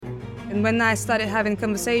And when I started having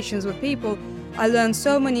conversations with people, I learned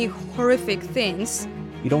so many horrific things.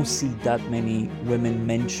 You don't see that many women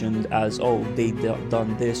mentioned as, oh, they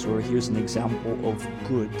done this, or here's an example of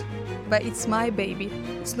good. But it's my baby,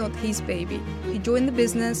 it's not his baby. He joined the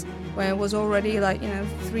business when I was already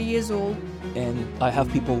 3 years old. And I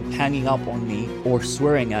have people hanging up on me or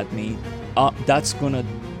swearing at me. That's gonna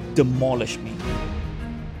demolish me.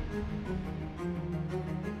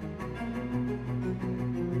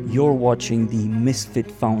 You're watching the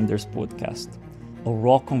Misfit Founders podcast, a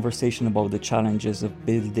raw conversation about the challenges of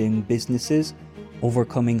building businesses,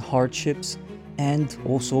 overcoming hardships, and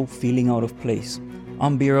also feeling out of place.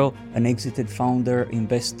 I'm Biro, an exited founder,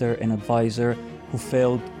 investor, and advisor who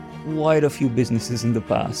failed quite a few businesses in the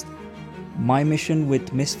past. My mission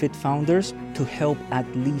with Misfit Founders to help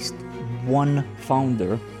at least one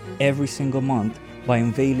founder every single month by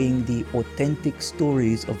unveiling the authentic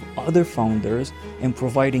stories of other founders and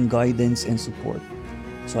providing guidance and support.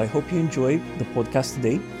 So I hope you enjoy the podcast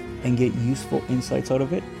today and get useful insights out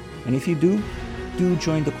of it. And if you do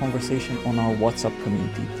join the conversation on our WhatsApp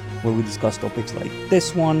community, where we discuss topics like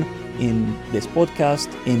this one, in this podcast,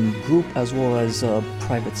 in group, as well as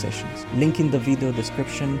private sessions. Link in the video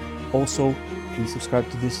description. Also, please subscribe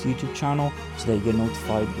to this YouTube channel so that you get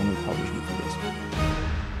notified when we publish new videos.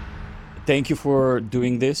 Thank you for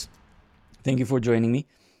doing this. Thank you for joining me.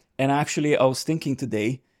 And actually, I was thinking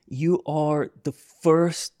today, you are the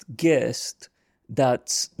first guest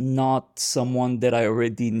that's not someone that I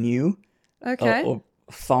already knew. Okay. Or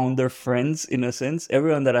founder friends, in a sense.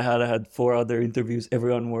 Everyone that I had 4 other interviews.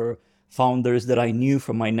 Everyone were founders that I knew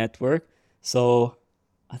from my network. So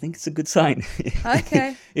I think it's a good sign.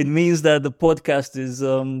 Okay. It means that the podcast is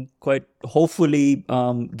quite hopefully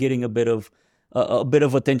getting a bit of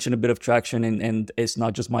attention, a bit of traction, and it's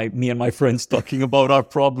not just me and my friends talking about our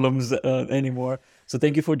problems anymore. So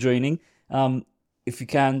thank you for joining. If you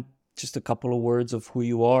can, just a couple of words of who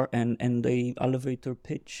you are and the elevator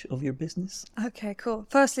pitch of your business. Okay, cool.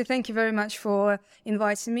 Firstly, thank you very much for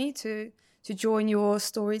inviting me to join your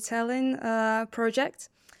storytelling project.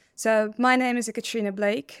 So my name is Ekaterina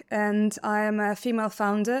Blake, and I am a female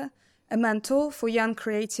founder, a mentor for young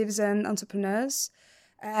creatives and entrepreneurs,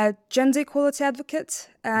 a gender equality advocate,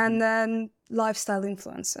 and a lifestyle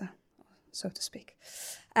influencer, so to speak.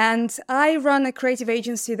 And I run a creative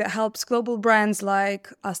agency that helps global brands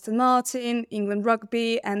like Aston Martin, England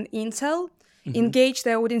Rugby, and Intel engage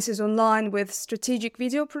their audiences online with strategic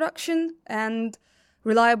video production and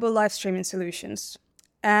reliable live streaming solutions.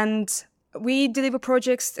 And we deliver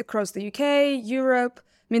projects across the UK, Europe,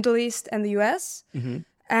 Middle East, and the US.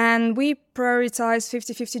 And we prioritize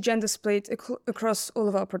 50-50 gender split across all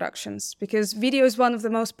of our productions because video is one of the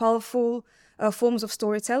most powerful forms of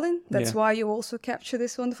storytelling. That's why you also capture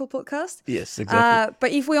this wonderful podcast. Yes, exactly.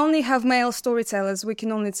 But if we only have male storytellers, we can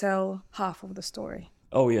only tell half of the story.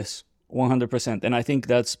 Oh, yes, 100%. And I think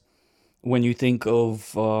that's when you think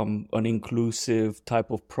of an inclusive type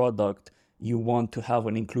of product, you want to have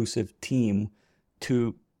an inclusive team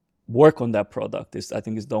to work on that product. I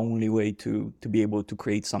think is the only way to be able to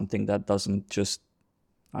create something that doesn't just,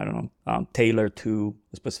 tailor to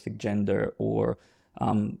a specific gender or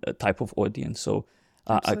a type of audience. So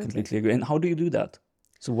I completely agree. And how do you do that?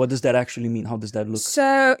 So what does that actually mean? How does that look?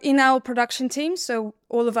 So in our production team, so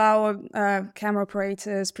all of our camera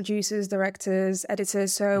operators, producers, directors,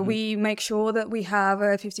 editors, so we make sure that we have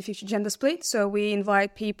a 50-50 gender split. So we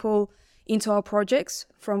invite people into our projects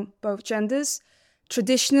from both genders.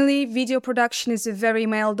 Traditionally, video production is a very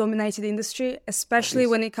male-dominated industry, especially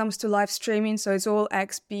when it comes to live streaming. So it's all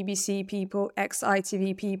ex-BBC people,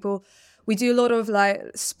 ex-ITV people. We do a lot of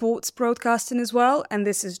sports broadcasting as well, and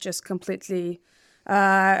this is just completely,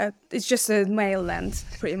 it's just a male land,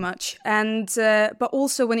 pretty much. And but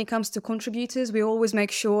also when it comes to contributors, we always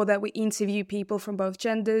make sure that we interview people from both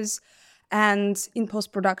genders, and in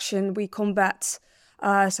post-production, we combat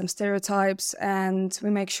some stereotypes, and we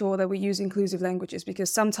make sure that we use inclusive languages,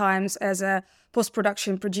 because sometimes as a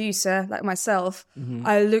post-production producer like myself,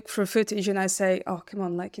 I look for footage and I say, oh, come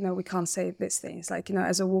on, we can't say these things.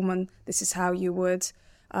 As a woman, this is how you would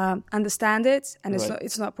understand it, and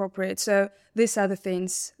it's not appropriate. So these are the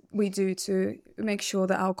things we do to make sure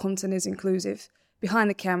that our content is inclusive behind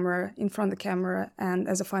the camera, in front of the camera, and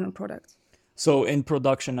as a final product. So in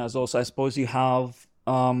production as also, I suppose you have...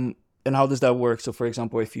 And how does that work? So, for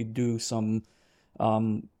example, if you do some,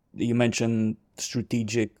 you mentioned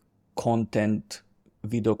strategic content,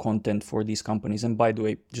 video content for these companies. And by the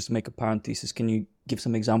way, just to make a parenthesis, can you give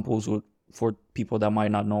some examples for people that might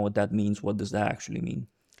not know what that means? What does that actually mean?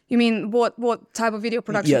 You mean what type of video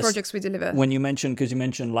production projects we deliver? When you mentioned, because you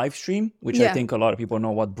mentioned live stream, which I think a lot of people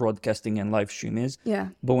know what broadcasting and live stream is. Yeah.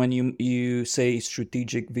 But when you say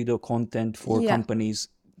strategic video content for companies,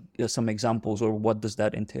 some examples, or what does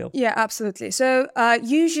that entail? Yeah, absolutely. So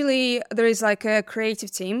usually there is like a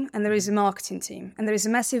creative team and there is a marketing team, and there is a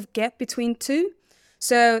massive gap between two.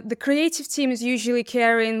 So the creative team is usually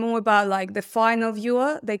caring more about like the final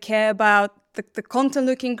viewer. They care about the content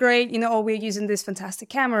looking great, we're using these fantastic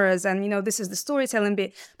cameras and, this is the storytelling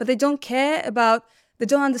bit. But they don't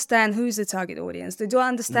understand who's the target audience. They don't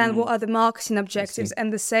understand what are the marketing objectives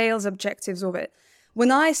and the sales objectives of it.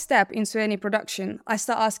 When I step into any production, I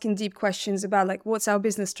start asking deep questions about like, what's our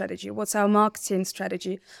business strategy? What's our marketing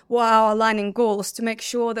strategy? What are our aligning goals to make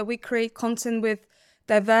sure that we create content with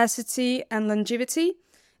diversity and longevity?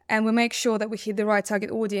 And we make sure that we hit the right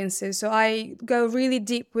target audiences. So I go really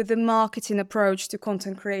deep with the marketing approach to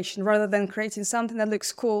content creation. Rather than creating something that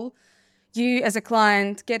looks cool, you as a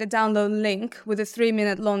client get a download link with a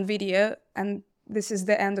 3-minute long video, and this is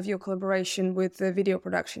the end of your collaboration with the video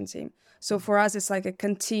production team. So for us, it's like a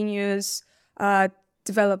continuous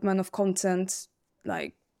development of content,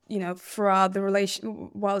 like, throughout the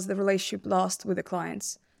whilst the relationship lasts with the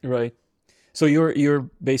clients. Right. So you're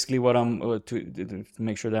basically what I'm to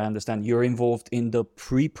make sure that I understand. You're involved in the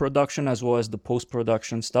pre-production as well as the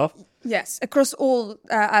post-production stuff. Yes, across all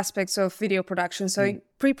aspects of video production. So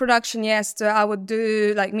pre-production, yes, so I would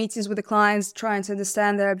do like meetings with the clients, trying to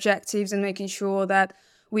understand their objectives and making sure that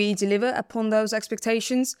we deliver upon those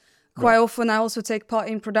expectations. Quite often, I also take part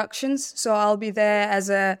in productions, so I'll be there as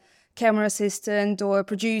a camera assistant or a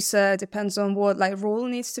producer, depends on what like role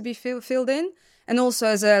needs to be filled in. And also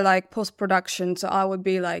as a like post-production, so I would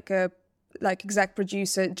be like a exec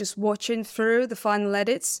producer, just watching through the final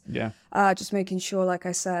edits. Yeah. Just making sure, like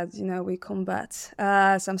I said, we combat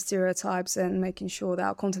some stereotypes and making sure that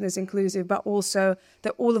our content is inclusive, but also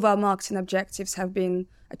that all of our marketing objectives have been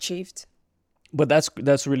achieved. But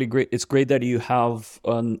that's really great. It's great that you have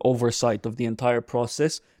an oversight of the entire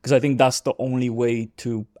process, because I think that's the only way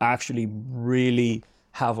to actually really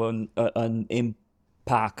have an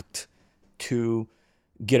impact to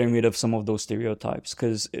getting rid of some of those stereotypes.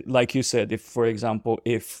 Because like you said, if, for example,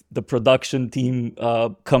 if the production team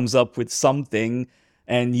comes up with something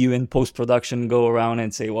and you in post-production go around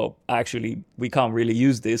and say, well, actually, we can't really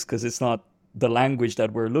use this because it's not the language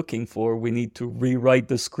that we're looking for. We need to rewrite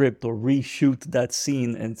the script or reshoot that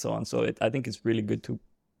scene and so on. So I think it's really good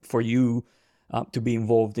for you to be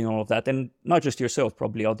involved in all of that. And not just yourself,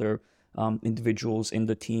 probably other individuals in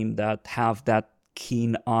the team that have that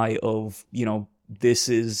keen eye of, this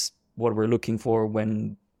is what we're looking for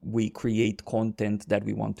when we create content that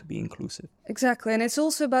we want to be inclusive. Exactly. And it's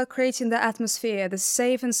also about creating the atmosphere, the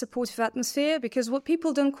safe and supportive atmosphere, because what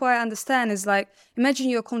people don't quite understand is like, imagine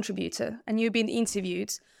you're a contributor and you've been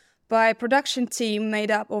interviewed by a production team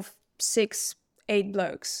made up of 6-8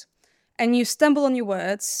 blokes, and you stumble on your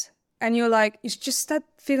words and you're like, you just start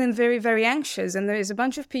feeling very, very anxious. And there is a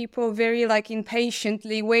bunch of people very like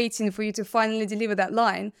impatiently waiting for you to finally deliver that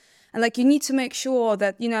line. And like, you need to make sure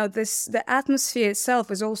that, the atmosphere itself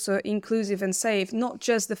is also inclusive and safe, not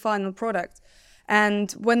just the final product. And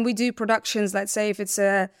when we do productions, let's say if it's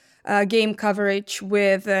a game coverage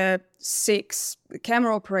with 6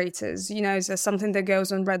 camera operators, so something that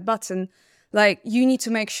goes on red button, like you need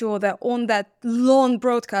to make sure that on that long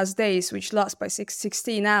broadcast days, which last by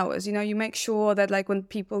 16 hours, you make sure that like when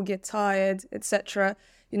people get tired, etc.,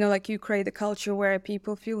 like you create a culture where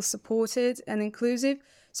people feel supported and inclusive.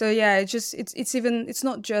 So yeah, it's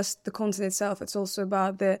not just the content itself, it's also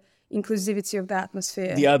about the inclusivity of the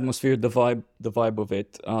atmosphere. The atmosphere, the vibe of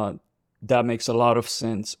it, that makes a lot of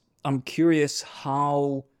sense. I'm curious,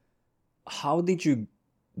 how did you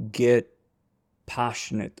get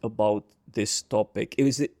passionate about this topic?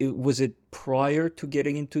 Was it prior to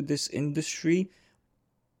getting into this industry?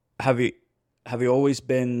 Have you always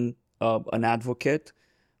been an advocate?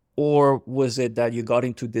 Or was it that you got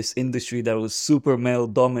into this industry that was super male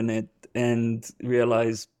dominant and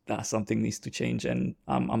realized something needs to change, and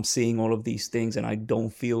I'm seeing all of these things and I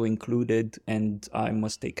don't feel included and I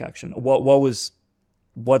must take action?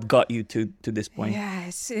 What got you to this point?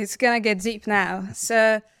 Yes, it's gonna get deep now.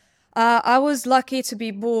 So I was lucky to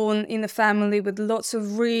be born in a family with lots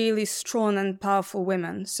of really strong and powerful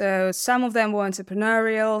women. So some of them were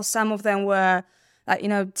entrepreneurial, some of them were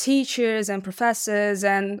teachers and professors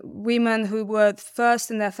and women who were first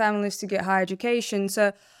in their families to get higher education.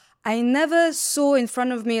 So I never saw in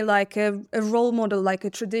front of me like a role model, like a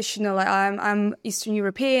traditional, like I'm Eastern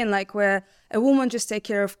European, like where a woman just take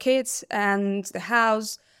care of kids and the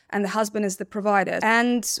house and the husband is the provider.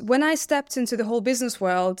 And when I stepped into the whole business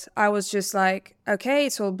world, I was just like, okay,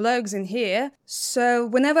 it's all blokes in here. So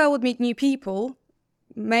whenever I would meet new people,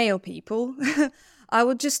 male people, I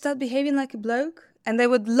would just start behaving like a bloke. And they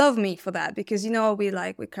would love me for that because,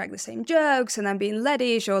 we crack the same jokes and I'm being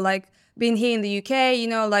laddish or like being here in the UK,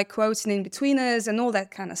 like quoting in between us and all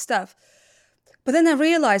that kind of stuff. But then I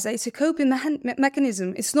realized that it's a coping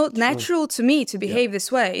mechanism. It's not natural to me to behave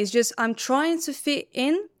this way. It's just I'm trying to fit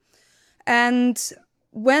in. And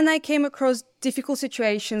when I came across difficult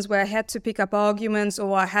situations where I had to pick up arguments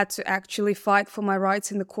or I had to actually fight for my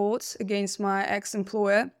rights in the courts against my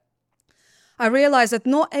ex-employer, I realized that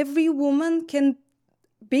not every woman can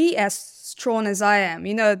be as strong as I am.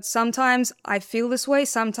 Sometimes I feel this way.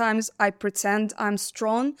 Sometimes I pretend I'm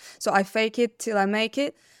strong. So I fake it till I make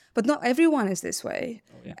it. But not everyone is this way.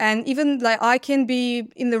 Oh, yeah. And even like I can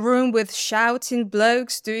be in the room with shouting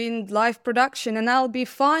blokes doing live production and I'll be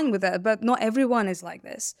fine with that. But not everyone is like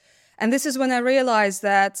this. And this is when I realized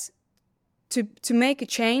that to make a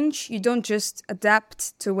change, you don't just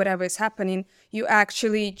adapt to whatever is happening. You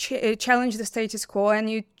actually challenge the status quo and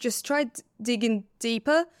you just try digging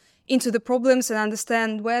deeper into the problems and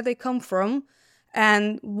understand where they come from.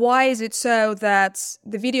 And why is it so that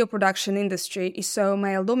the video production industry is so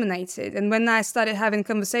male-dominated? And when I started having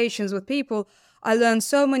conversations with people, I learned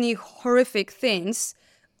so many horrific things,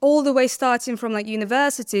 all the way starting from like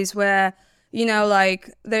universities where,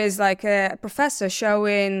 there's like a professor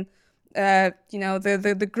showing,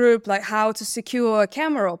 the group like how to secure a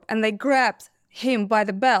camera up, and they grabbed him by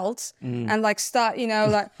the belt and like start,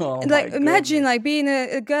 imagine like being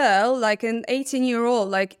a girl, like an 18-year-old,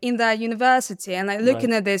 like in that university and like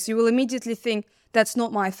looking at this, you will immediately think that's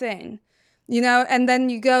not my thing, and then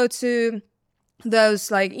you go to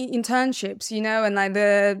those like internships, and like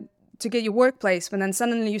to get your work placement, and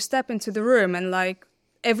suddenly you step into the room and like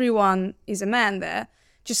everyone is a man there.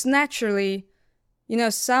 Just naturally,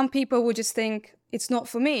 some people would just think it's not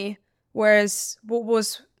for me, whereas what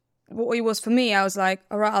it was for me, I was like,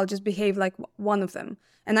 all right, I'll just behave like one of them.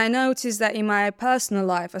 And I noticed that in my personal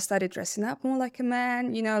life, I started dressing up more like a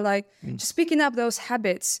man, just picking up those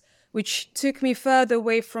habits, which took me further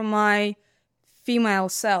away from my female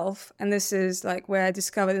self. And this is like where I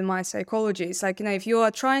discovered in my psychology. It's like, if you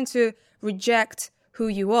are trying to reject who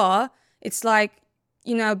you are, it's like,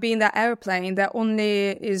 being that airplane that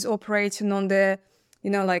only is operating on the,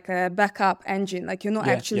 like a backup engine, like you're not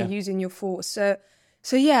actually using your force.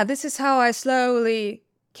 So yeah, this is how I slowly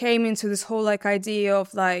came into this whole like idea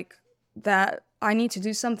of like that I need to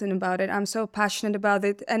do something about it. I'm so passionate about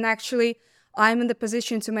it. And actually I'm in the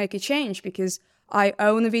position to make a change because I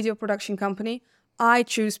own a video production company. I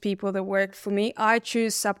choose people that work for me. I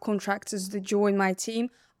choose subcontractors that join my team.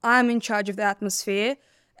 I'm in charge of the atmosphere.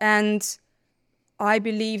 And I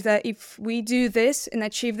believe that if we do this and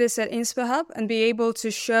achieve this at InspireHub and be able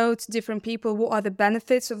to show to different people what are the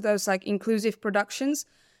benefits of those like inclusive productions,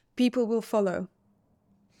 people will follow.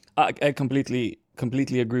 I completely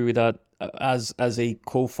agree with that. As a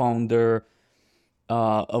co-founder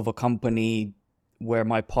of a company where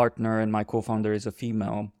my partner and my co-founder is a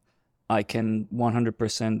female, I can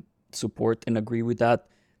 100% support and agree with that,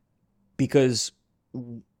 because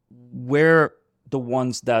we're the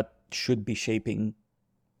ones that should be shaping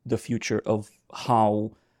the future of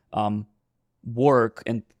how work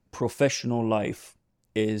and professional life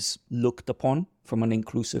is looked upon from an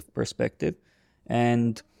inclusive perspective.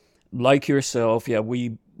 And like yourself,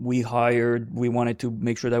 we wanted to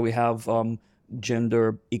make sure that we have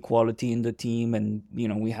gender equality in the team, and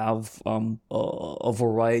we have a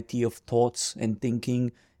variety of thoughts and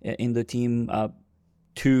thinking in the team,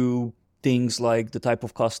 to things like the type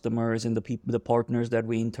of customers and the partners that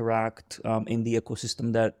we interact in the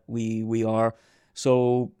ecosystem that we are.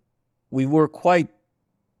 So we were quite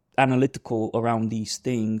analytical around these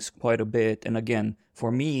things quite a bit. And again,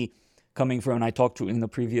 for me, coming from, and I talked to in the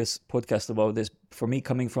previous podcast about this, for me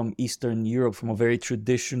coming from Eastern Europe, from a very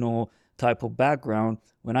traditional type of background,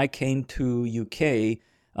 when I came to UK,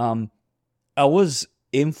 I was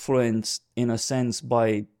influenced in a sense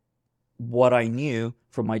by what I knew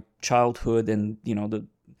from my childhood, and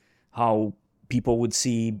how people would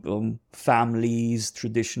see families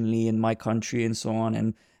traditionally in my country and so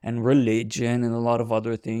on, and religion and a lot of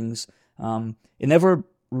other things. It never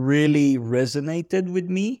really resonated with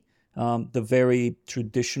me, the very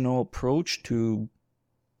traditional approach to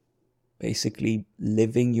basically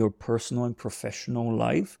living your personal and professional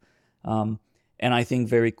life. And I think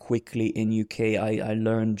very quickly in UK, I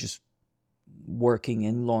learned, just working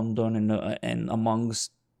in London and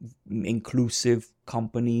amongst inclusive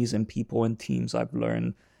companies and people and teams, I've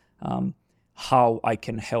learned how I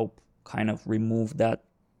can help kind of remove that,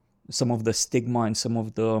 some of the stigma and some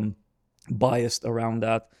of the bias around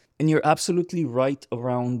that. And you're absolutely right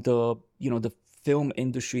around the, the film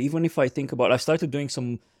industry. Even if I think about, I started doing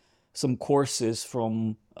some courses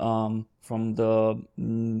from the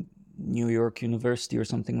New York University or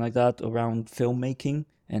something like that around filmmaking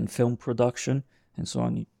and film production and so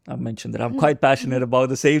on. I mentioned that I'm quite passionate about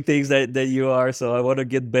the same things that you are, so I want to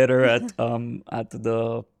get better at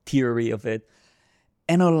the theory of it.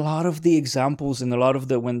 And a lot of the examples and a lot of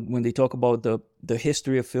the when they talk about the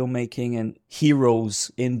history of filmmaking and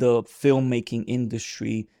heroes in the filmmaking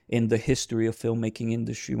industry, in the history of filmmaking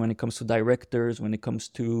industry, when it comes to directors, when it comes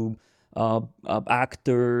to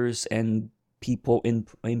actors and people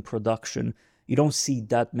in production, you don't see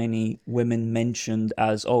that many women mentioned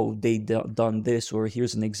as, oh, they done this, or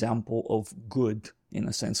here's an example of good, in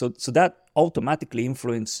a sense. So that automatically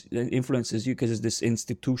influences you, because it's this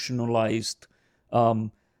institutionalized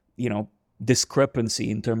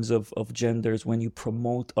discrepancy in terms of genders when you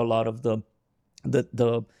promote a lot of the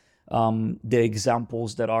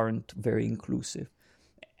examples that aren't very inclusive.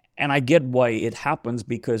 And I get why it happens,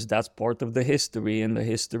 because that's part of the history, and the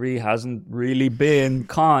history hasn't really been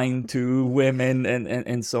kind to women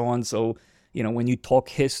and so on. So, when you talk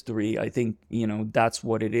history, I think, that's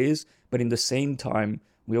what it is. But in the same time,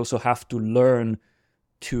 we also have to learn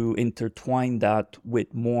to intertwine that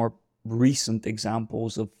with more recent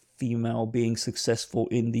examples of female being successful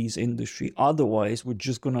in these industry. Otherwise, we're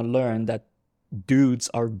just going to learn that dudes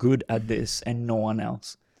are good at this and no one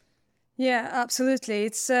else. Yeah, absolutely.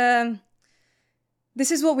 It's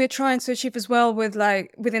this is what we're trying to achieve as well with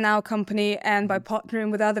within our company and by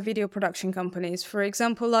partnering with other video production companies. For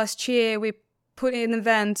example, last year we put in an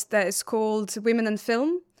event that is called Women in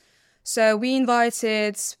Film. So we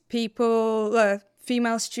invited people,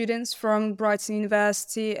 female students from Brighton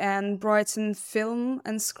University and Brighton Film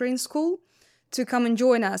and Screen School to come and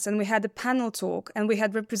join us. And we had a panel talk, and we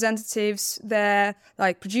had representatives there,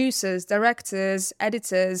 like producers, directors,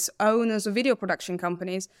 editors, owners of video production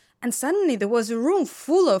companies. And suddenly there was a room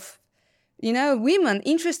full of, women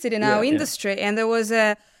interested in our industry. And there was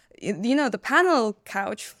the panel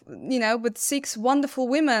couch, with 6 wonderful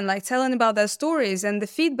women, telling about their stories. And the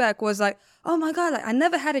feedback was like, oh my God, I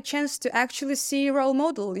never had a chance to actually see a role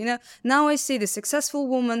model. Now I see the successful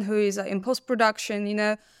woman who is in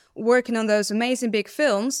post-production, working on those amazing big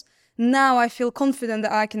films. Now I feel confident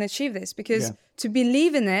that I can achieve this, because to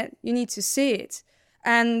believe in it, you need to see it.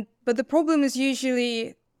 But the problem is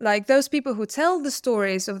usually those people who tell the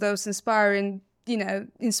stories of those inspiring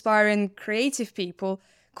creative people,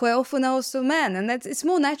 quite often also men. And it's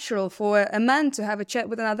more natural for a man to have a chat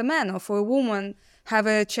with another man, or for a woman have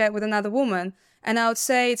a chat with another woman. And I would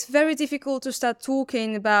say it's very difficult to start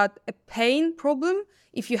talking about a pain problem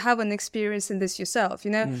if you haven't experienced in this yourself.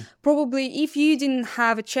 Probably if you didn't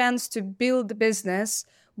have a chance to build the business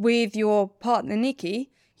with your partner, Nikki,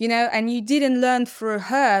 and you didn't learn through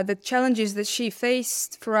her the challenges that she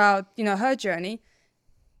faced throughout, her journey,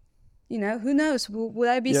 who knows? Would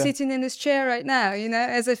I be sitting in this chair right now,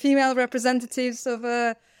 as a female representative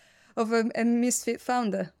of a Misfit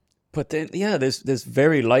founder? But then, there's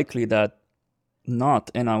very likely that not.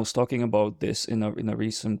 And I was talking about this in a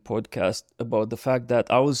recent podcast about the fact that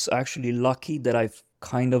I was actually lucky that I've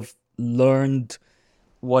kind of learned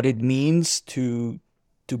what it means to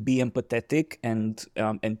be empathetic and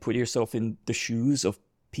put yourself in the shoes of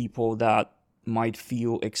people that might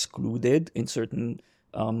feel excluded in certain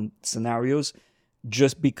scenarios,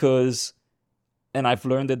 just because, and I've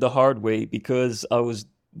learned it the hard way, because I was,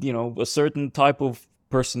 a certain type of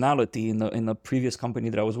personality in the previous company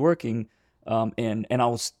that I was working and I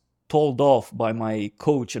was told off by my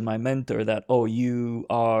coach and my mentor that, oh, you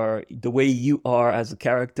are the way you are as a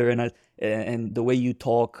character and the way you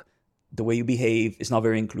talk, the way you behave is not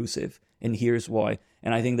very inclusive, and here's why.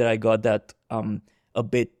 And I think that I got that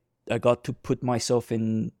I got to put myself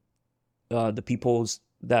in the people's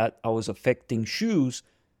that I was affecting shoes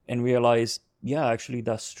and realize, actually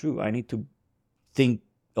that's true. I need to think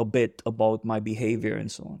a bit about my behavior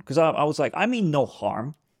and so on. Because I was like, I mean no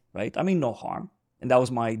harm, right? I mean no harm. And that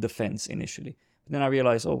was my defense initially. But then I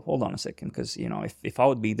realized, oh, hold on a second. Because, if I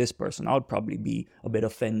would be this person, I would probably be a bit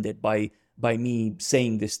offended by me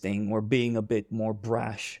saying this thing or being a bit more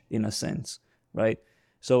brash in a sense, right?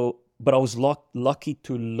 So, but I was lucky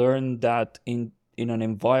to learn that in an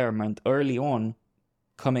environment early on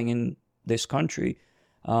coming in this country.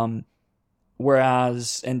 And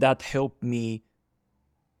that helped me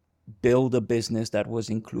build a business that was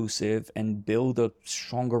inclusive and build a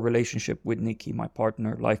stronger relationship with Nikki, my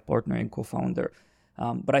partner, life partner and co-founder.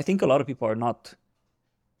 But I think a lot of people are not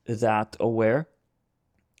that aware,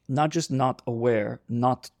 not just not aware,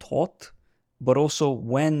 not taught, but also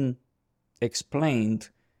when explained,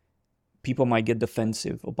 people might get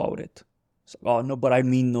defensive about it. So, oh no, but I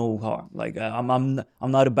mean no harm. Like I'm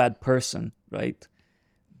not a bad person, right?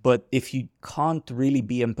 But if you can't really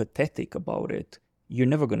be empathetic about it, you're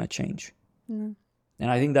never gonna change. Mm.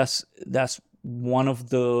 And I think that's one of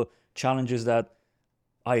the challenges that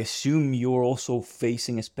I assume you're also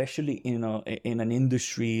facing, especially in an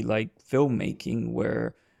industry like filmmaking,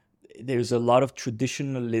 where there's a lot of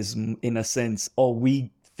traditionalism in a sense. Oh,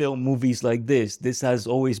 we film movies like this. This has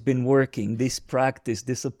always been working. This practice,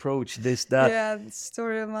 this approach, this, that. Yeah, the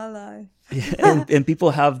story of my life. and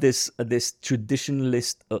people have this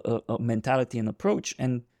traditionalist mentality and approach.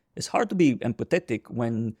 And it's hard to be empathetic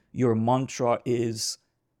when your mantra is,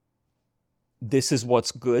 this is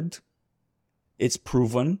what's good. It's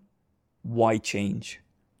proven. Why change,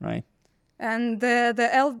 right? And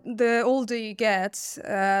the older you get,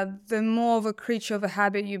 the more of a creature of a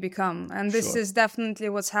habit you become. And this is definitely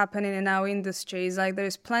what's happening in our industry. It's like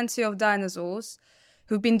there's plenty of dinosaurs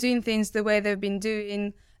who've been doing things the way they've been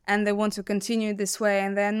doing, and they want to continue this way,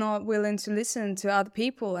 and they're not willing to listen to other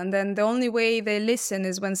people. And then the only way they listen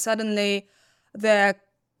is when suddenly their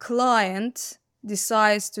client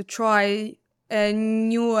decides to try a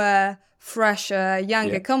newer, fresher,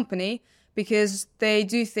 younger company, because they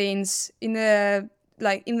do things in the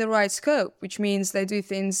right scope, which means they do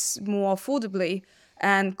things more affordably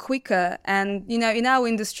and quicker. And, you know, in our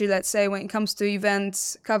industry, let's say when it comes to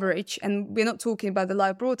event coverage, and we're not talking about the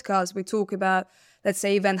live broadcast, we talk about, let's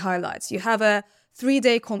say, event highlights. You have a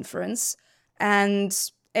 3-day conference, and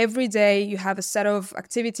every day you have a set of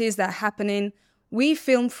activities that are happening. We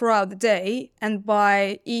film throughout the day, and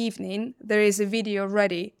by evening, there is a video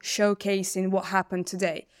ready showcasing what happened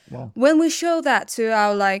today. Wow. When we show that to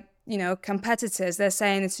our, competitors, they're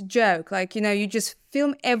saying it's a joke. You just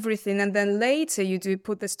film everything, and then later you do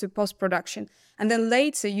put this to post-production. And then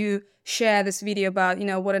later you share this video about,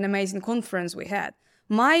 what an amazing conference we had.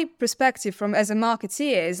 My perspective as a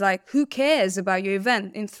marketeer is who cares about your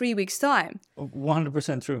event in 3 weeks' time?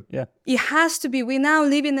 100% true, yeah. It has to be. We're now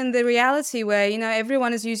living in the reality where,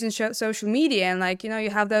 everyone is using social media, and you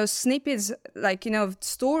have those snippets, of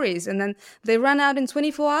stories, and then they run out in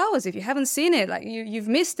 24 hours. If you haven't seen it, you've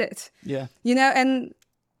missed it. Yeah. And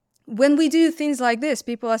when we do things like this,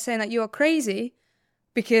 people are saying that you are crazy,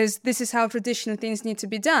 because this is how traditional things need to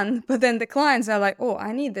be done. But then the clients are like, oh,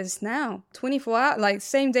 I need this now. 24 hours,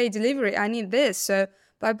 same day delivery, I need this. So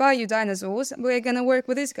bye-bye, you dinosaurs. We're going to work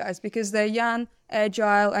with these guys because they're young,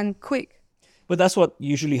 agile, and quick. But that's what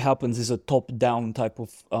usually happens, is a top-down type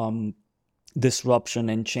of disruption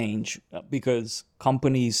and change, because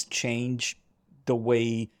companies change the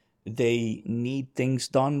way they need things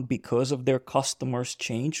done because of their customers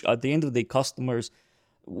change. At the end of the day, customers,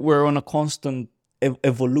 we're on a constant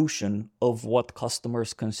evolution of what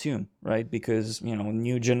customers consume, right? Because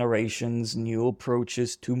new generations, new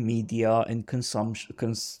approaches to media and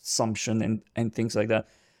consumption and things like that.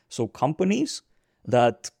 So companies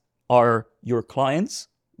that are your clients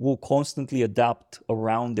will constantly adapt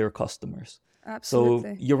around their customers.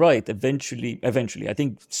 Absolutely. So you're right. Eventually, I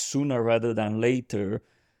think sooner rather than later,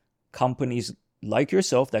 companies like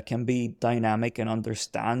yourself that can be dynamic and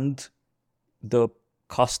understand the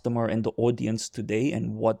customer and the audience today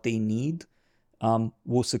and what they need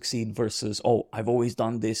will succeed, versus, oh, I've always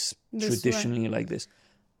done this traditionally like this.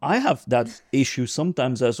 I have that issue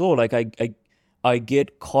sometimes as well. I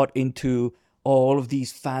get caught into all of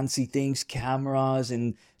these fancy things, cameras,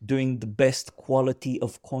 and doing the best quality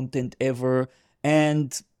of content ever.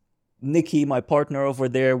 And Nikki, my partner over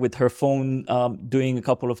there, with her phone, doing a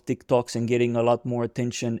couple of TikToks and getting a lot more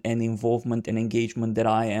attention and involvement and engagement than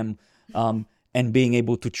I am. And being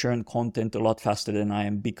able to churn content a lot faster than I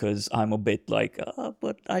am, because I'm a bit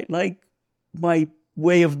but I like my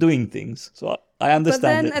way of doing things. So I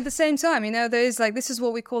understand. But then at the same time, there is this is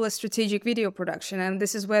what we call a strategic video production. And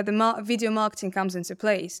this is where the video marketing comes into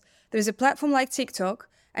place. There's a platform like TikTok.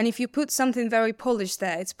 And if you put something very polished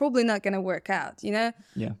there, it's probably not going to work out, Yeah.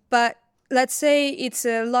 But let's say it's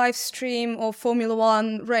a live stream of Formula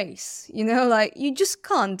One race, you just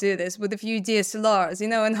can't do this with a few DSLRs,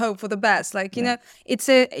 and hope for the best. It's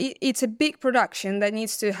a big production that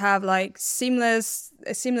needs to have a seamless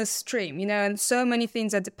stream, and so many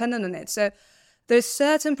things are dependent on it. So there's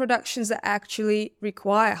certain productions that actually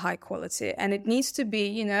require high quality, and it needs to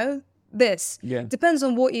be, this. Yeah. Depends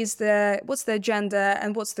on what's the agenda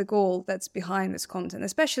and what's the goal that's behind this content.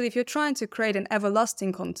 Especially if you're trying to create an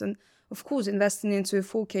everlasting content, of course, investing into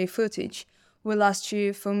 4K footage will last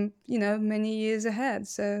you from, many years ahead.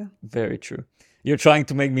 So very true. You're trying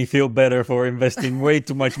to make me feel better for investing way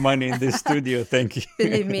too much money in this studio. Thank you.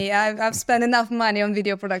 Believe me, I've spent enough money on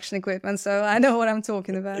video production equipment, so I know what I'm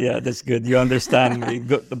talking about. Yeah, that's good. You understand me.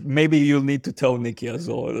 Maybe you'll need to tell Nikki as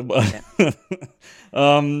well about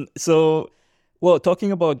So, well,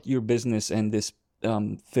 talking about your business and this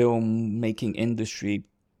filmmaking industry,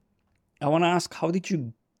 I want to ask, how did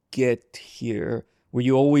you get here? Were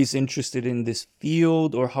you always interested in this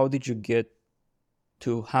field, or how did you get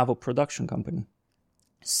to have a production company?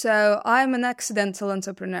 So I'm an accidental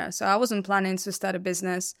entrepreneur. So I wasn't planning to start a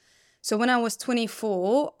business. So when I was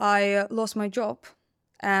 24, I lost my job.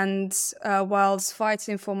 And whilst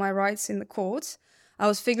fighting for my rights in the court, I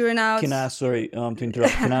was figuring out... Can I ask, sorry to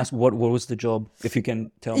interrupt, can I ask what was the job, if you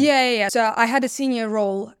can tell me? Yeah. So I had a senior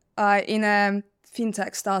role in a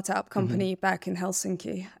fintech startup company back in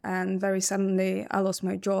Helsinki. And very suddenly I lost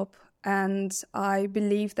my job. And I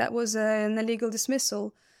believe that was an illegal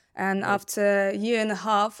dismissal. And after a year and a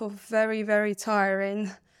half of very, very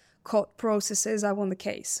tiring court processes, I won the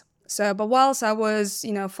case. So, but whilst I was,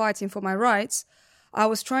 fighting for my rights, I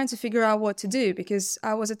was trying to figure out what to do, because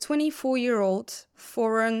I was a 24-year-old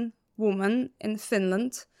foreign woman in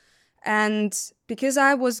Finland. And because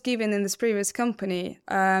I was given in this previous company,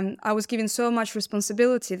 I was given so much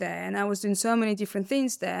responsibility there, and I was doing so many different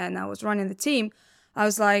things there, and I was running the team. I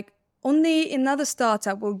was like, only another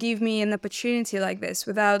startup will give me an opportunity like this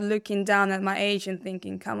without looking down at my age and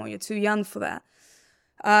thinking, come on, you're too young for that.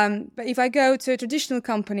 But if I go to a traditional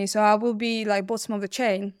company, so I will be like bottom of the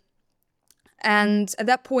chain. And at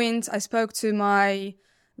that point, I spoke to my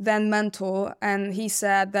then mentor, and he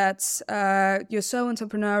said that you're so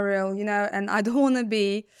entrepreneurial, and I don't want to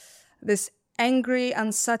be this angry,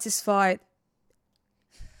 unsatisfied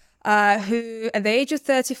who at the age of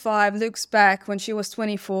 35 looks back when she was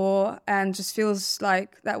 24 and just feels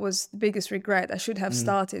like that was the biggest regret. I should have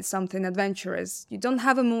started something adventurous. You don't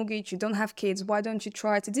have a mortgage, you don't have kids. Why don't you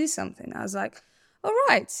try to do something? I was like, all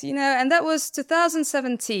right, and that was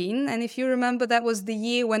 2017. And if you remember, that was the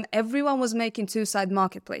year when everyone was making two-side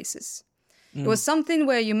marketplaces. It was something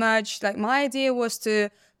where you merged, like my idea was to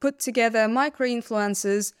put together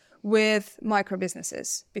micro-influencers with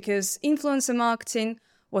micro-businesses, because influencer marketing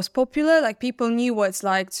was popular. Like people knew what it's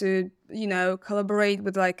like to, collaborate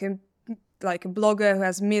with like a blogger who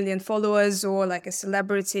has 1 million followers, or like a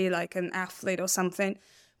celebrity, like an athlete or something.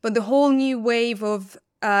 But the whole new wave of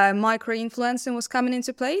micro-influencing was coming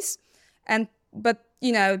into place. And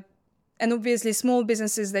obviously small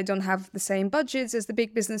businesses, they don't have the same budgets as the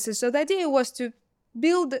big businesses. So the idea was to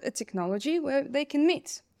build a technology where they can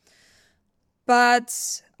meet.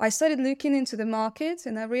 But I started looking into the market,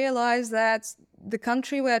 and I realized that the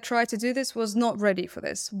country where I tried to do this was not ready for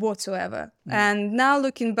this whatsoever. And now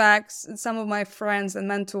looking back, some of my friends and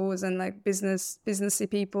mentors and like businessy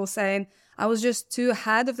people saying I was just too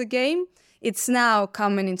ahead of the game. It's now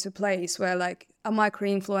coming into place where like a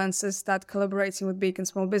micro-influencers start collaborating with big and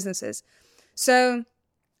small businesses. So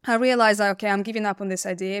I realized, okay, I'm giving up on this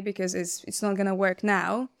idea because it's not going to work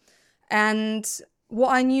now. And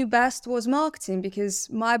what I knew best was marketing, because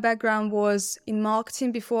my background was in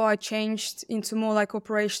marketing before I changed into more like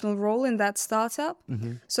operational role in that startup.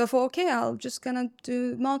 So I thought, okay, I'll just gonna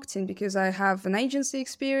do marketing because I have an agency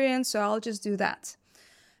experience, so I'll just do that.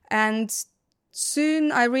 And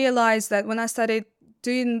soon I realized that when I started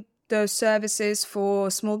doing those services for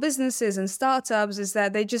small businesses and startups, is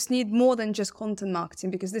that they just need more than just content marketing,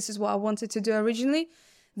 because this is what I wanted to do originally.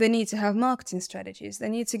 They need to have marketing strategies. They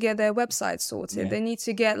need to get their website sorted. They need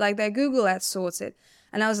to get like their Google ads sorted.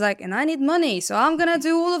 And I was like, and I need money. So I'm going to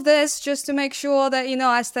do all of this just to make sure that,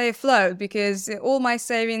 I stay afloat, because all my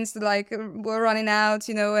savings were running out,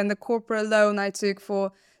 and the corporate loan I took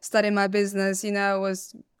for starting my business,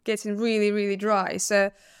 was getting really, really dry.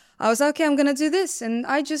 So I was like, okay, I'm going to do this. And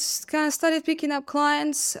I just kind of started picking up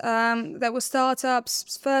clients that were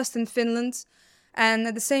startups, first in Finland. And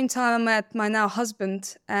at the same time, I met my now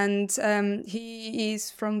husband, and he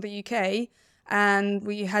is from the UK. And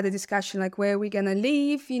we had a discussion like, where are we going to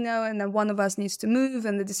live, and then one of us needs to move.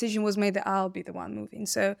 And the decision was made that I'll be the one moving.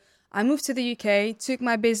 So I moved to the UK, took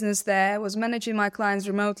my business there, was managing my clients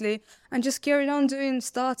remotely, and just carried on doing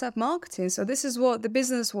startup marketing. So this is what the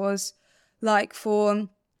business was like for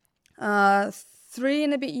 3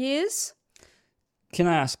 and a bit years. Can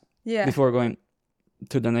I ask, before going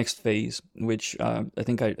to the next phase, which I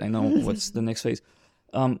think I know what's the next phase,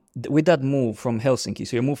 with that move from Helsinki,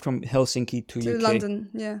 so you moved from Helsinki to UK,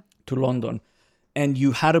 London, to London, and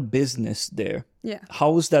you had a business there. How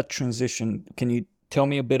was that transition? Can you tell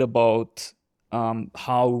me a bit about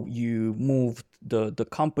how you moved the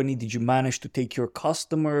company? Did you manage to take your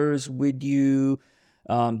customers with you?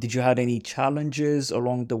 Did you had any challenges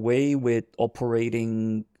along the way with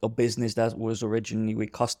operating a business that was originally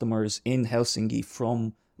with customers in Helsinki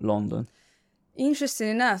from London? Interesting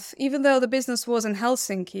enough, even though the business was in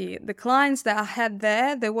Helsinki, the clients that I had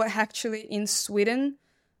there, they were actually in Sweden,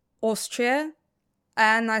 Austria,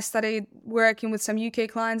 and I started working with some UK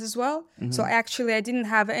clients as well. So actually I didn't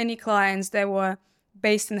have any clients that were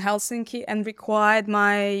based in Helsinki and required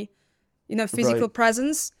my, physical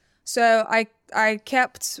presence. So I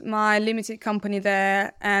kept my limited company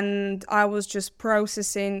there, and I was just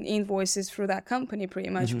processing invoices through that company pretty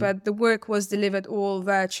much. But the work was delivered all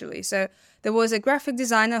virtually. So there was a graphic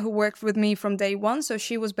designer who worked with me from day one. So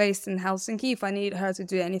she was based in Helsinki if I needed her to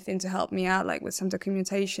do anything to help me out, like with some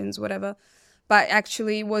documentations, whatever. But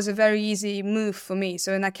actually it was a very easy move for me.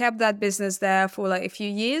 So, and I kept that business there for like a few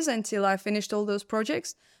years until I finished all those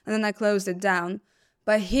projects, and then I closed it down.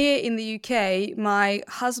 But here in the UK, my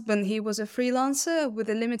husband, he was a freelancer with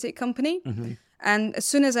a limited company. And as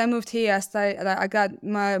soon as I moved here, I got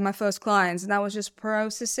my first clients, and I was just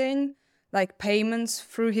processing like payments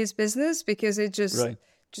through his business because it just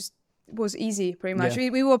was easy pretty much. Yeah.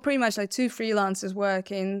 We were pretty much like two freelancers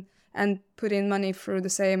working and putting money through the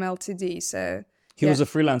same LTD. So he was a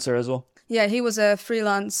freelancer as well? Yeah, he was a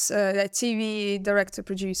freelance TV director,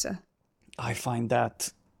 producer. I find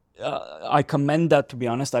that... I commend that, to be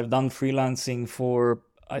honest. I've done freelancing for,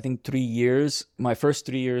 I think, 3 years. My first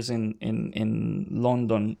 3 years in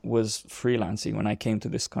London was freelancing when I came to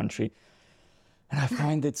this country. And I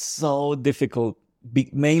find it so difficult,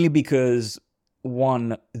 mainly because,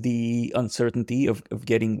 one, the uncertainty of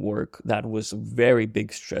getting work, that was a very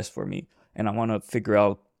big stress for me. And I want to figure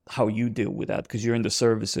out how you deal with that, because you're in the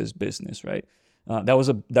services business, right? That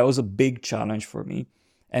was a big challenge for me.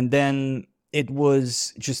 And then it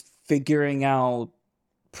was just figuring out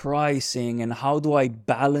pricing and how do I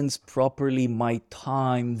balance properly my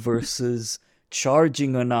time versus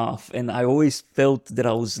charging enough. And I always felt that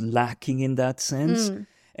I was lacking in that sense.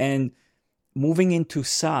 And moving into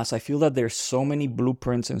SaaS, I feel that there's so many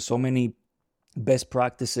blueprints and so many best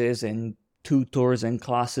practices and tutors and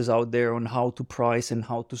classes out there on how to price and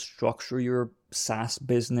how to structure your SaaS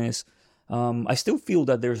business. I still feel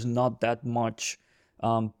that there's not that much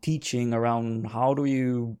teaching around how do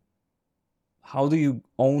you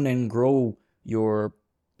own and grow your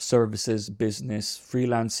services business,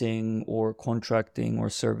 freelancing or contracting or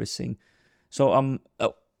servicing. So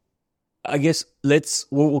I guess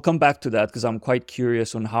we'll come back to that, because I'm quite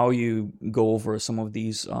curious on how you go over some of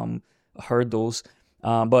these hurdles.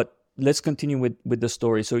 But let's continue with the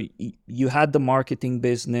story. So you had the marketing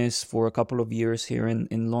business for a couple of years here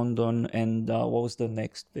in London, and what was the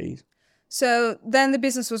next phase? So then the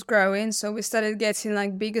business was growing. So we started getting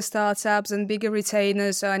like bigger startups and bigger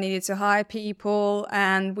retainers. So I needed to hire people,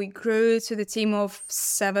 and we grew to the team of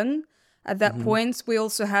 7 at that point. We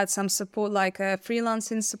also had some support, like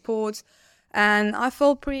freelancing support. And I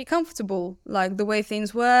felt pretty comfortable, like the way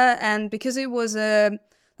things were. And because it was a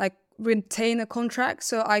like retainer contract,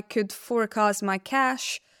 so I could forecast my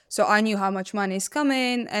cash. So I knew how much money is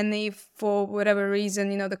coming, and if for whatever reason,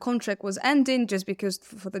 the contract was ending just because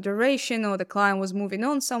for the duration, or the client was moving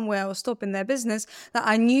on somewhere or stopping their business, that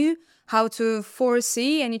I knew how to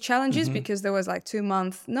foresee any challenges because there was like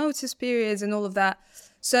 2-month notice periods and all of that.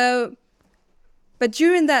 So, but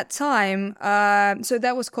during that time, so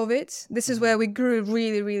that was COVID. This is where we grew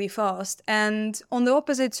really, really fast. And on the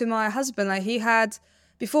opposite to my husband, like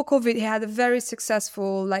before COVID, he had a very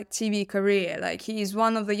successful like TV career. Like he's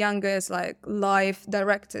one of the youngest like live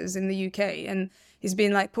directors in the UK, and he's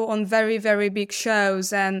been like put on very, very big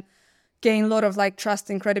shows and gained a lot of like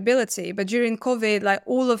trust and credibility. But during COVID, like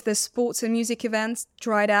all of the sports and music events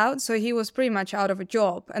dried out, so he was pretty much out of a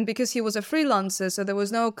job. And because he was a freelancer, so there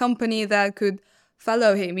was no company that could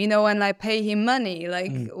follow him, and like pay him money.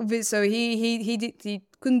 Like so he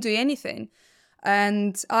couldn't do anything.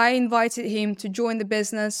 And I invited him to join the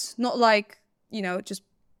business, not like, just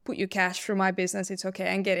put your cash through my business, it's okay,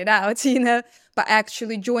 and get it out, but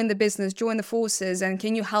actually join the business, join the forces, and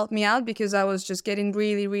can you help me out? Because I was just getting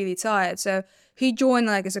really, really tired. So he joined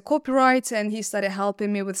like as a copywriter, and he started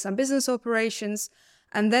helping me with some business operations.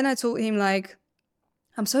 And then I told him like,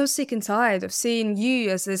 I'm so sick and tired of seeing you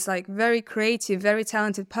as this like very creative, very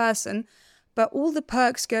talented person, but all the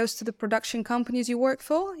perks goes to the production companies you work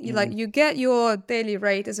for. You get your daily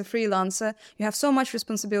rate as a freelancer. You have so much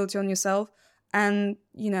responsibility on yourself. And,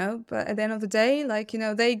 but at the end of the day, like,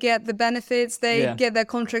 they get the benefits, they get their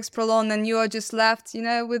contracts prolonged, and you are just left,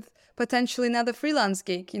 potentially another freelance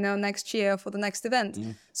gig, next year for the next event.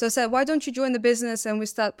 So I said, why don't you join the business and we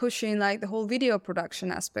start pushing like the whole video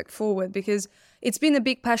production aspect forward? Because it's been a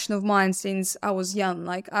big passion of mine since I was young.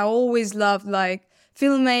 Like I always loved like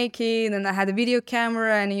filmmaking, and I had a video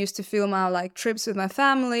camera and I used to film our like trips with my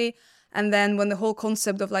family. And then when the whole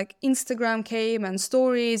concept of like Instagram came and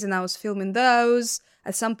stories, and I was filming those,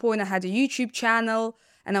 at some point I had a YouTube channel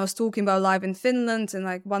and I was talking about live in Finland, and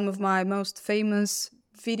like one of my most famous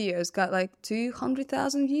videos got like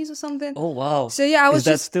 200,000 views or something. Oh, wow. So yeah, I was Is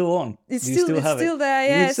that still on? It's Do you still have still it? there,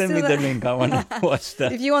 yeah. You send me the link, I want to watch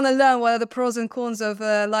that. If you want to learn what are the pros and cons of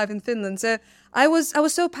live in Finland. So I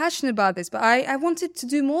was so passionate about this, but I wanted to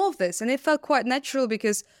do more of this, and it felt quite natural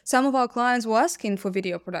because some of our clients were asking for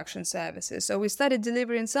video production services. So we started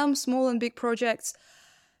delivering some small and big projects.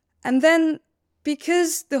 And then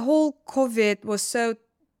because the whole COVID was so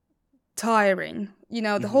tiring,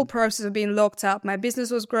 the whole process of being locked up, my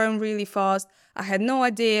business was growing really fast. I had no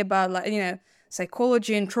idea about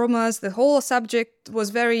psychology and traumas. The whole subject was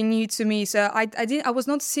very new to me. So I was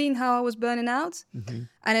not seeing how I was burning out.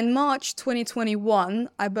 And in March 2021,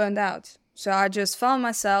 I burned out. So I just found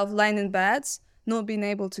myself lying in bed, not being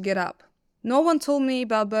able to get up. No one told me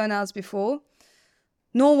about burnouts before.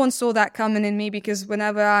 No one saw that coming in me, because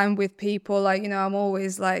whenever I'm with people, I'm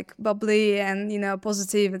always like bubbly and,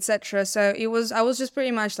 positive, etc. So I was just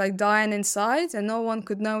pretty much like dying inside, and no one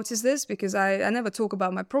could notice this because I never talk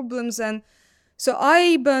about my problems. And so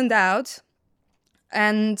I burned out,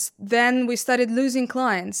 and then we started losing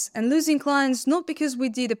clients, not because we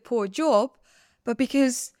did a poor job, but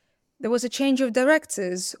because there was a change of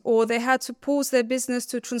directors, or they had to pause their business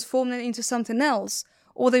to transform it into something else,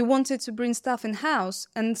 or they wanted to bring stuff in-house.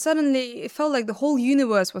 And suddenly it felt like the whole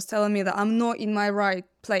universe was telling me that I'm not in my right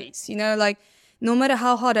place. Like no matter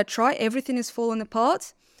how hard I try, everything is falling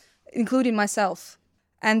apart, including myself.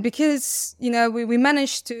 And because, we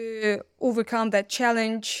managed to overcome that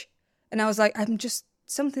challenge, and I was like,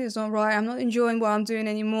 something is not right. I'm not enjoying what I'm doing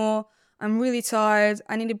anymore. I'm really tired.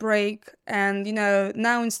 I need a break. And,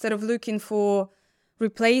 now instead of looking for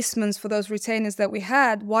replacements for those retainers that we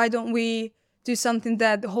had, why don't we do something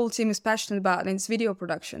that the whole team is passionate about, and it's video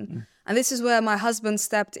production. And this is where my husband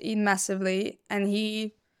stepped in massively, and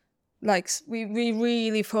we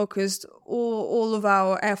really focused all of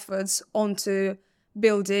our efforts onto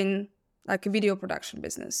building like a video production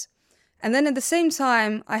business. And then at the same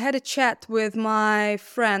time, I had a chat with my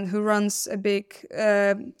friend who runs a big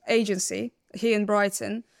agency here in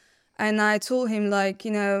Brighton, and I told him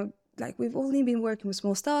we've only been working with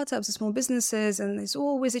small startups and small businesses, and there's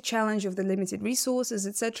always a challenge of the limited resources,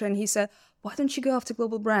 etc. And he said, why don't you go after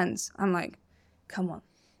global brands? I'm like, come on,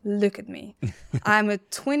 look at me. I'm a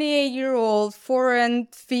 28-year-old foreign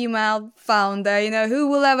female founder. Who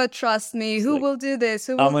will ever trust me? Who will do this?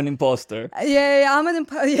 I'm an imposter. I'm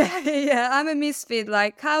a misfit.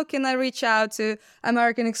 Like, how can I reach out to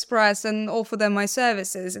American Express and offer them my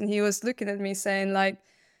services? And he was looking at me saying like,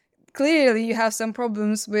 clearly you have some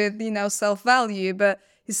problems with, self-value. But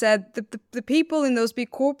he said the people in those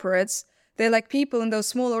big corporates, they're like people in those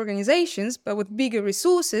small organizations, but with bigger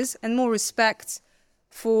resources and more respect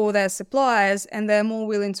for their suppliers, and they're more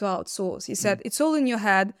willing to outsource. He said, it's all in your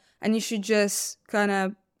head, and you should just kind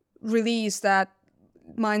of release that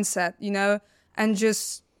mindset, and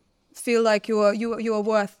just feel like you are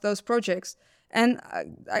worth those projects. And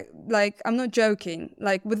I'm not joking.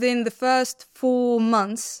 Like within the first 4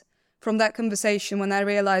 months from that conversation, when I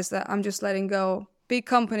realized that I'm just letting go, big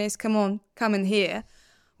companies, come in here.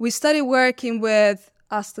 We started working with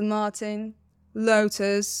Aston Martin,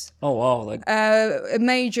 Lotus. Oh, wow. A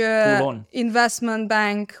major investment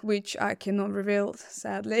bank, which I cannot reveal,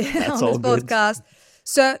 sadly, on this podcast.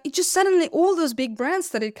 So it just suddenly, all those big brands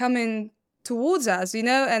started coming towards us,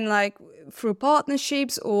 and through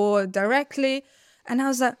partnerships or directly. And I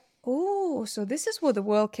was like, oh, so this is what the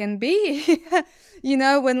world can be.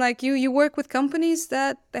 When you work with companies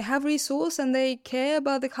that they have resource and they care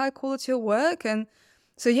about the high quality of work. And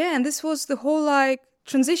so, and this was the whole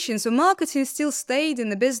transition. So marketing still stayed in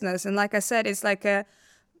the business. And like I said, it's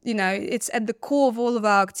it's at the core of all of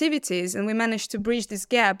our activities. And we managed to bridge this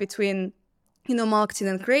gap between, marketing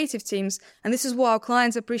and creative teams. And this is what our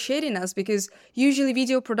clients appreciate in us, because usually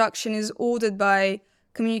video production is ordered by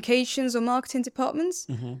communications or marketing departments,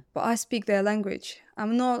 but I speak their language.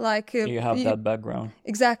 I'm not you have that background.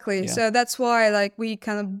 Exactly. Yeah. So that's why we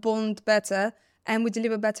kind of bond better and we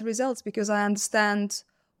deliver better results, because I understand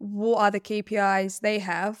what are the KPIs they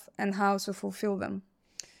have and how to fulfill them.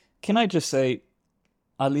 Can I just say,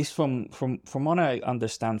 at least from what I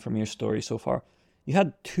understand from your story so far, you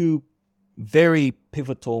had 2 very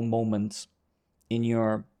pivotal moments in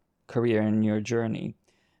your career and your journey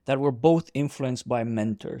that were both influenced by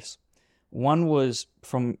mentors. One was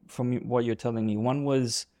from what you're telling me. One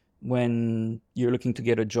was when you're looking to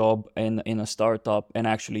get a job in a startup, and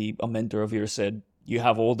actually a mentor of yours said, you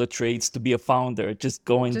have all the traits to be a founder. Just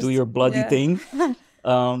go and do your bloody thing.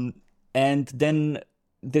 And then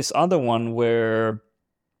this other one where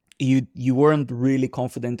you weren't really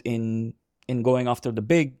confident in going after the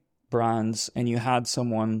big brands, and you had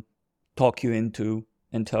someone talk you into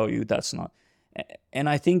and tell you that's not. And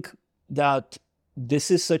I think that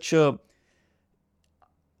this is such a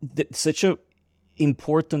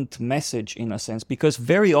important message in a sense, because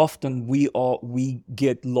very often we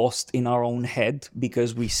get lost in our own head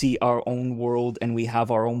because we see our own world and we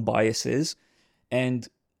have our own biases and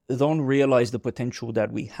don't realize the potential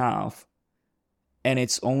that we have. And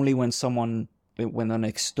it's only when an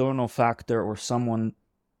external factor or someone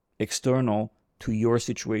external to your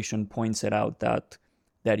situation points it out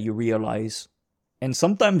that you realize. And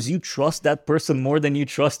sometimes you trust that person more than you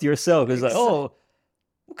trust yourself. It's like, oh,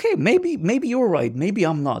 okay, maybe you're right. Maybe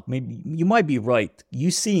I'm not. Maybe you might be right.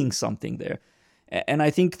 You seeing something there. And I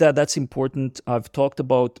think that's important. I've talked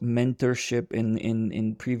about mentorship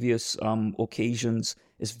in previous occasions.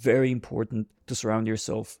 It's very important to surround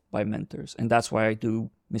yourself by mentors. And that's why I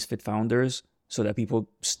do Misfit Founders, so that people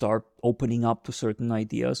start opening up to certain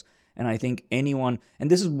ideas. And I think anyone, and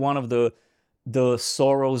this is one of the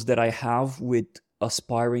sorrows that I have with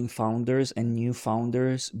aspiring founders and new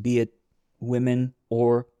founders, be it women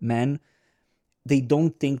or men, they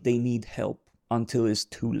don't think they need help until it's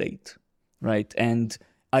too late, right? And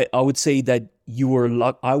I would say that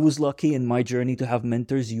I was lucky in my journey to have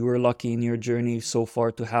mentors. You were lucky in your journey so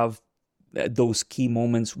far to have those key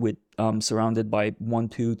moments with surrounded by 1,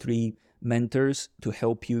 2, 3 mentors to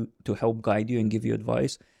help guide you and give you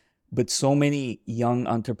advice. But so many young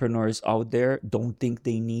entrepreneurs out there don't think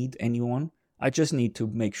they need anyone. I just need to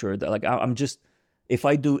make sure that, like, if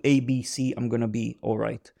I do A, B, C, I'm going to be all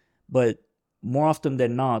right. But more often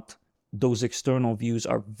than not, those external views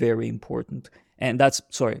are very important. And I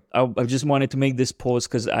just wanted to make this pause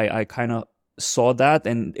because I kind of saw that,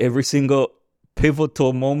 and every single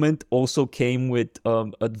pivotal moment also came with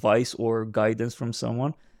advice or guidance from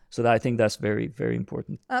someone. So I think that's very, very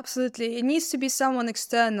important. Absolutely. It needs to be someone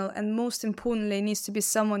external, and most importantly, it needs to be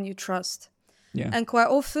someone you trust. Yeah. And quite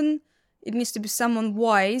often, it needs to be someone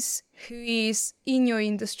wise who is in your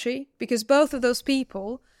industry, because both of those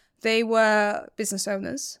people, they were business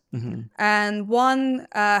owners. Mm-hmm. And one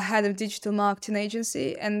had a digital marketing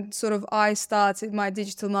agency, and sort of I started my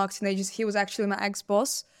digital marketing agency. He was actually my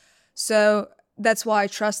ex-boss. So that's why I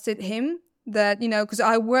trusted him, that, because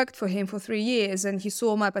I worked for him for 3 years and he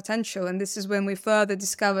saw my potential. And this is when we further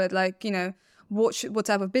discovered, what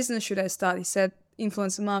type of business should I start? He said,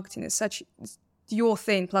 influencer marketing is your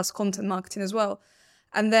thing, plus content marketing as well.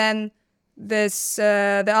 And then there's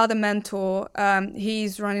the other mentor.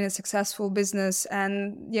 He's running a successful business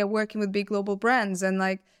and working with big global brands.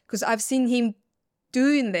 And because I've seen him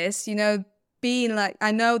doing this, being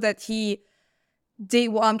I know that he did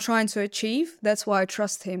what I'm trying to achieve. That's why I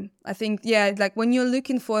trust him. I think, when you're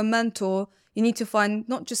looking for a mentor, you need to find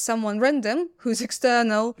not just someone random who's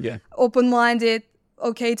external, open-minded,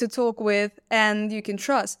 okay to talk with, and you can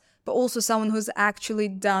trust, but also someone who's actually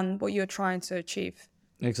done what you're trying to achieve.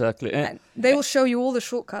 Exactly. And they will show you all the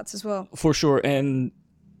shortcuts as well. For sure. And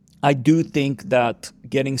I do think that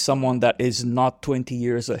getting someone that is not 20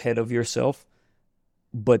 years ahead of yourself,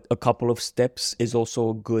 but a couple of steps, is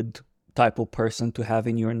also a good type of person to have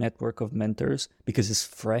in your network of mentors, because it's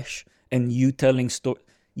fresh. And you telling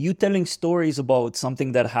stories about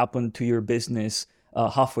something that happened to your business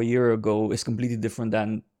half a year ago is completely different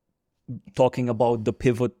than talking about the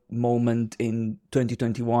pivot moment in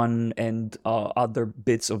 2021 and other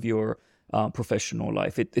bits of your professional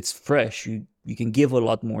life. It's fresh. You can give a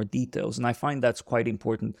lot more details. And I find that's quite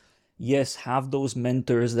important. Yes, have those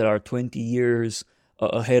mentors that are 20 years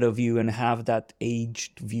ahead of you and have that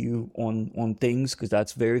aged view on things, because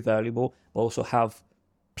that's very valuable. But also have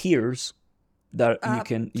peers that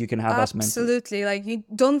you can have as mentors. Absolutely. You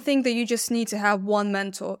don't think that you just need to have one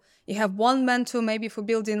mentor. You have one mentor maybe for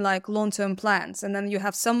building long-term plans, and then you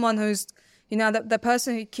have someone who's the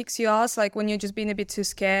person who kicks your ass when you're just being a bit too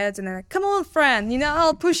scared, and then come on friend,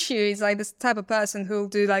 I'll push you. He's this type of person who'll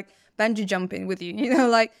do bungee jumping with you,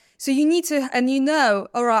 so you need to, and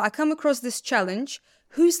all right, I come across this challenge.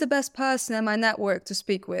 Who's the best person in my network to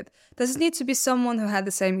speak with? Does it need to be someone who had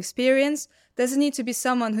the same experience? Does it need to be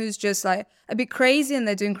someone who's just a bit crazy and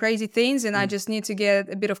they're doing crazy things and I just need to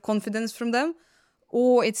get a bit of confidence from them?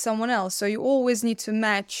 Or it's someone else. So you always need to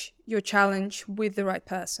match your challenge with the right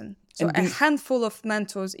person. So a handful of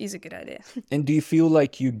mentors is a good idea. And do you feel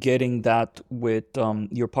like you're getting that with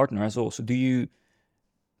your partner as well? So do you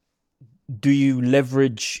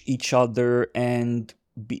leverage each other and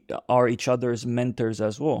are each other's mentors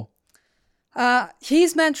as well?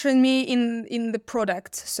 He's mentoring me in the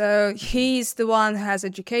product. So he's the one who has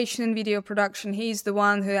education in video production. He's the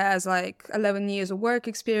one who has like 11 years of work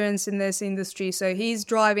experience in this industry. So he's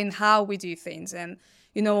driving how we do things and,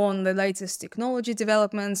 on the latest technology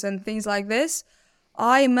developments and things like this.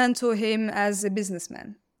 I mentor him as a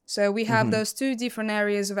businessman. So we have those two different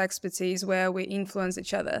areas of expertise where we influence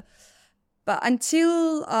each other. But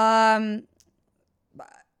until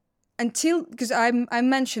because I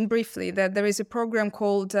mentioned briefly that there is a program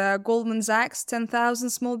called Goldman Sachs 10,000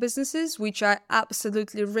 Small Businesses, which I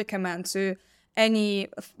absolutely recommend to any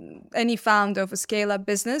founder of a scale-up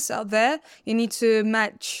business out there. You need to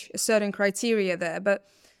match a certain criteria there. But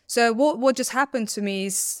so what just happened to me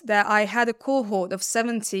is that I had a cohort of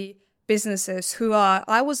 70 businesses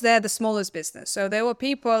I was there the smallest business. So there were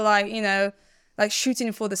people like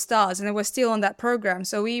shooting for the stars, and they were still on that program.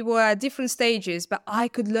 So we were at different stages, but I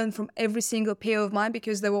could learn from every single peer of mine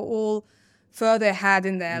because they were all further ahead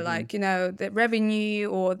in there, the revenue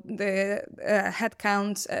or the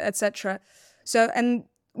headcount, etc. So, and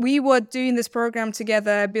we were doing this program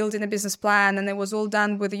together, building a business plan, and it was all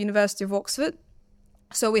done with the University of Oxford.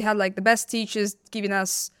 So we had like the best teachers giving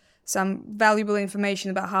us some valuable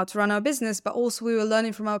information about how to run our business, but also we were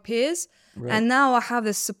learning from our peers. Right. And now I have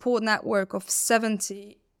this support network of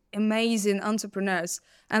 70 amazing entrepreneurs.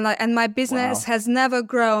 And my business has never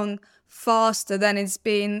grown faster than it's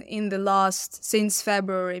been since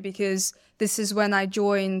February, because this is when I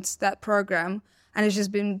joined that program, and it's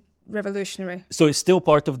just been revolutionary. So it's still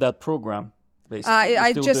part of that program, basically?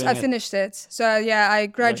 I finished it. So yeah, I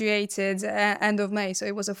graduated end of May. So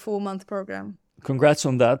it was a 4-month program. Congrats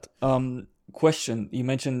on that. Question, you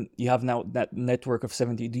mentioned you have now that network of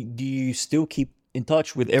 70. Do you still keep in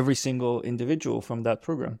touch with every single individual from that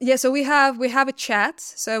program? Yeah, so we have a chat,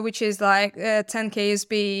 which is like a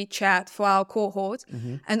 10KSB chat for our cohort.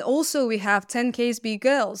 And also we have 10KSB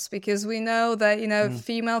girls, because we know that,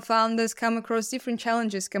 female founders come across different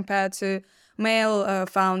challenges compared to male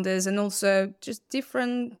founders, and also just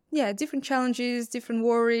different challenges, different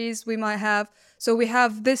worries we might have. So we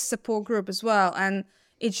have this support group as well, and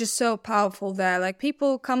it's just so powerful there. Like,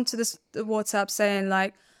 people come to this WhatsApp saying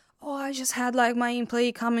like, oh, I just had like my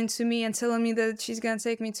employee coming to me and telling me that she's going to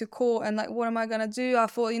take me to court, and like, what am I going to do? I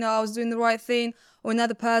thought, I was doing the right thing. Or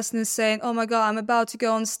another person is saying, oh my God, I'm about to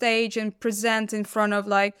go on stage and present in front of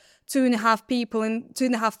like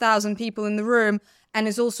 2,500 people in the room. And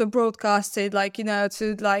it's also broadcasted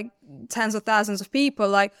to like tens of thousands of people,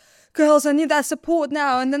 like, girls, I need that support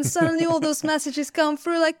now. And then suddenly all those messages come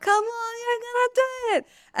through like, come on, you're gonna do it.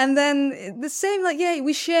 And then the same,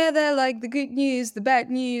 we share there, like, the good news, the bad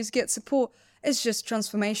news, get support. It's just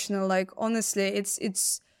transformational. Like, honestly,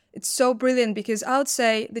 it's so brilliant, because I would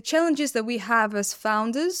say the challenges that we have as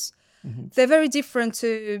founders, they're very different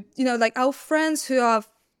to, like our friends who are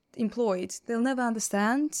employed. They'll never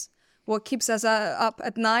understand what keeps us up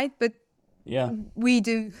at night, but we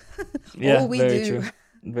do. Yeah, very true.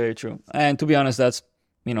 Very true. And to be honest, that's,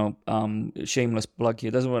 shameless plug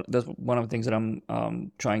here. That's one of the things that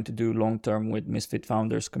I'm trying to do long term with Misfit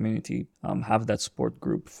Founders community. Have that support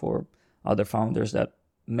group for other founders that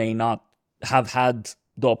may not have had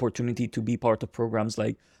the opportunity to be part of programs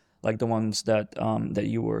like the ones that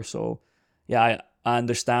you were. So yeah, I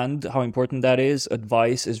understand how important that is.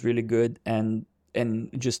 Advice is really good, and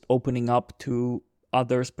just opening up to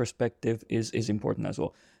others' perspective is important as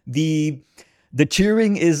well. The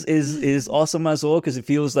cheering is awesome as well, because it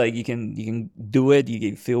feels like you can do it.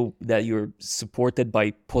 You feel that you're supported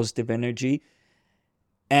by positive energy,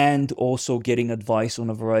 and also getting advice on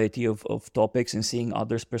a variety of topics and seeing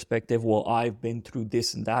others' perspective. Well, I've been through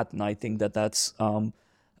this and that, and I think that's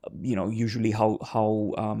usually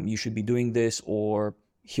how you should be doing this, or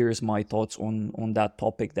here's my thoughts on that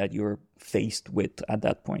topic that you're faced with at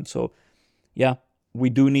that point. So yeah, we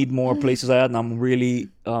do need more places like that, and I'm really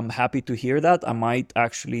happy to hear that. I might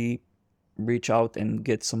actually reach out and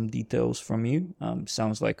get some details from you.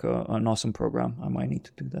 Sounds like an awesome program. I might need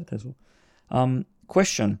to do that as well.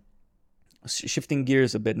 Question, shifting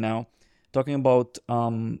gears a bit now, talking about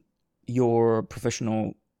your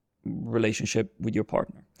professional relationship with your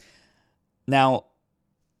partner. Now,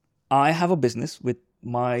 I have a business with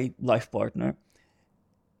my life partner.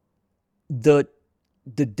 The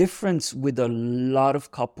difference with a lot of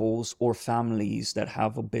couples or families that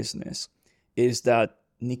have a business is that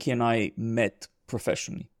Nikki and I met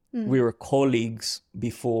professionally. We were colleagues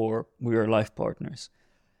before we were life partners.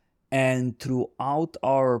 And throughout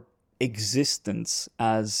our existence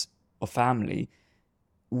as a family,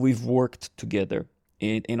 we've worked together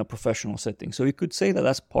in a professional setting. So you could say that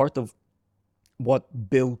that's part of what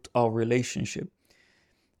built our relationship.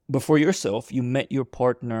 But for yourself, you met your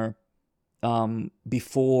partner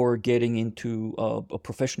before getting into a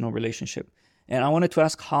professional relationship. And I wanted to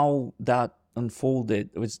ask how that unfolded.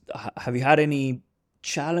 Have you had any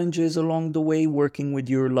challenges along the way working with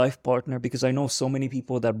your life partner? Because I know so many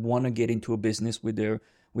people that want to get into a business with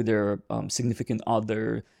their significant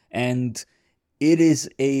other, and it is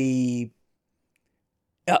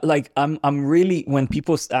I'm really, when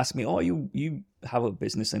people ask me, oh, you have a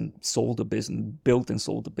business and built and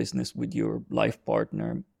sold a business with your life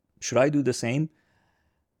partner, should I do the same?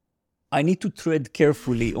 I need to tread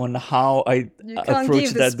carefully on how I approach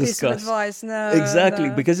that discussion. Piece of advice. No, exactly,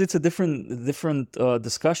 no. Because it's a different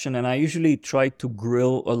discussion, and I usually try to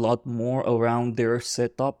grill a lot more around their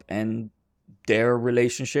setup and their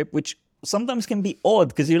relationship, which sometimes can be odd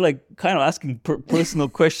because you're like kind of asking personal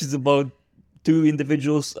questions about two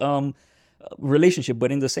individuals' relationship.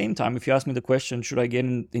 But in the same time, if you ask me the question, should I get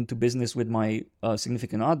into business with my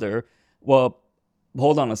significant other? Well,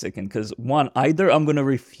 hold on a second, because one, either I'm going to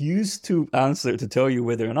refuse to answer to tell you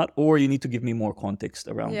whether or not, or you need to give me more context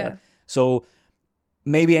around that. So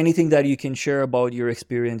maybe anything that you can share about your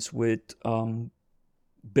experience with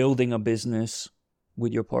building a business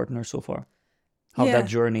with your partner so far, how that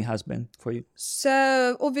journey has been for you.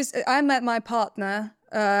 So obviously I met my partner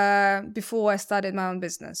before I started my own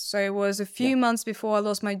business. So it was a few months before I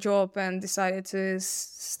lost my job and decided to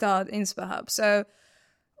start InspireHub. So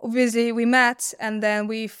obviously we met, and then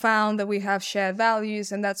we found that we have shared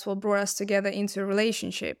values, and that's what brought us together into a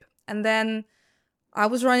relationship. And then I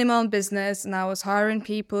was running my own business, and I was hiring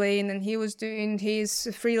people in, and he was doing his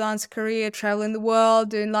freelance career, traveling the world,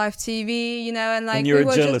 doing live TV, and like, and you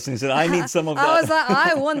were jealous and said, I need some of that. I was like,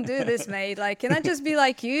 I won't do this, mate. Like, can I just be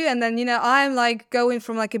like you? And then, I'm like going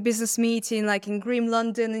from like a business meeting, like in grim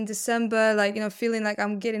London in December, like, feeling like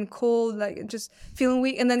I'm getting cold, like just feeling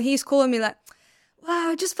weak. And then he's calling me like,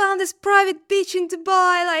 wow, I just found this private beach in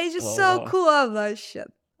Dubai. Like, it's just cool. I'm like, shut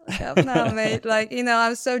up now, mate. Like,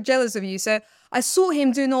 I'm so jealous of you. So I saw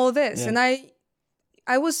him doing all this, and I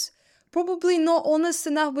was probably not honest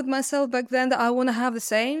enough with myself back then that I want to have the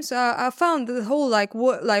same. So I found the whole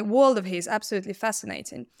world of his absolutely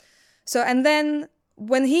fascinating. So, and then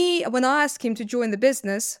when I asked him to join the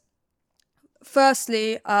business,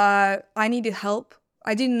 firstly, I needed help.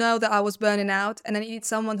 I didn't know that I was burning out, and I needed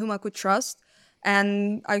someone whom I could trust.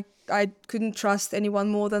 And I couldn't trust anyone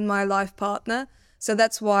more than my life partner. So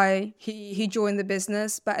that's why he joined the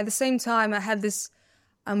business. But at the same time, I had this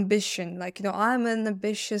ambition. Like, I'm an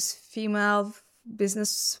ambitious female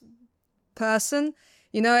business person,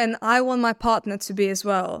 and I want my partner to be as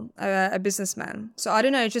well, a businessman. So I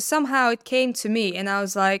don't know, just somehow it came to me. And I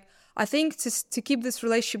was like, I think to keep this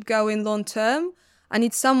relationship going long term, I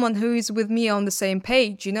need someone who is with me on the same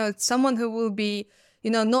page. Someone who will be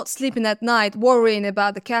not sleeping at night, worrying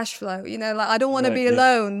about the cash flow. Like, I don't want to be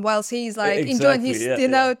alone whilst he's like enjoying his,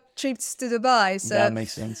 trips to Dubai. So that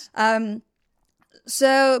makes sense.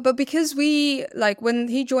 But because when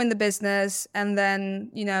he joined the business and then,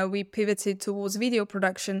 we pivoted towards video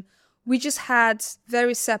production, we just had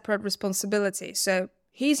very separate responsibilities. So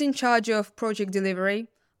he's in charge of project delivery.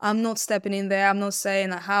 I'm not stepping in there. I'm not saying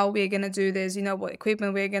like how we're going to do this, what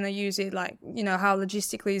equipment we're going to use it, like, how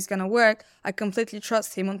logistically it's going to work. I completely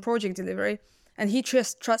trust him on project delivery. And he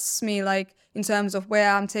trusts me like in terms of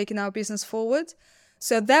where I'm taking our business forward.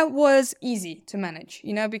 So that was easy to manage,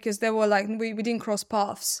 because there were like, we didn't cross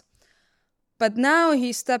paths. But now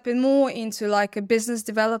he's stepping more into like a business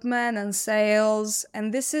development and sales.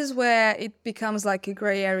 And this is where it becomes like a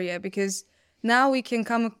gray area, because now we can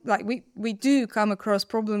we do come across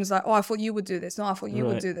problems like, oh, I thought you would do this. No, I thought you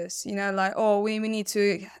would do this. Like, oh, we need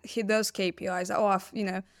to hit those KPIs. Like,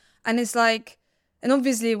 and it's like, and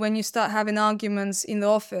obviously when you start having arguments in the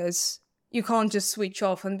office, you can't just switch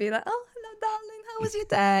off and be like, oh, hello, darling, how was your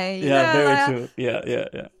day? Very true.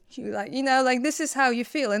 Yeah. You like this is how you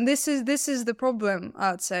feel. And this is the problem,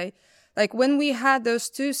 I would say. Like when we had those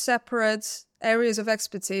two separate areas of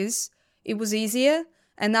expertise, it was easier.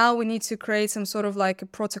 And now we need to create some sort of like a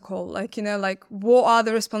protocol, like, like what are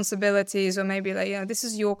the responsibilities, or maybe like, this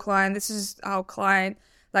is your client, this is our client.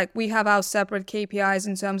 Like we have our separate KPIs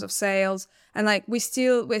in terms of sales, and like we're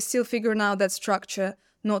still figuring out that structure,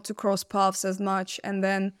 not to cross paths as much, and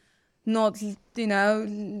then not, live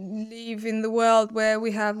in the world where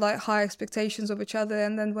we have like high expectations of each other.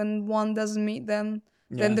 And then when one doesn't meet them,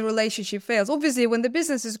 then the relationship fails. Obviously, when the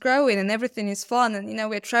business is growing and everything is fun and,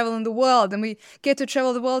 we're traveling the world and we get to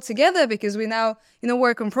travel the world together because we now,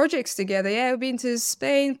 work on projects together. Yeah, we've been to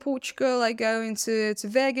Spain, Portugal, like going to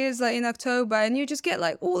Vegas like in October, and you just get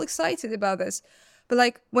like all excited about this. But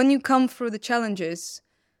like when you come through the challenges,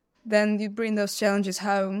 then you bring those challenges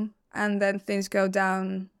home and then things go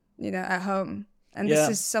down, at home. And this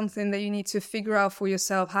is something that you need to figure out for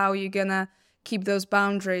yourself, how you're going to keep those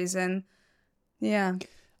boundaries. And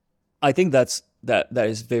I think that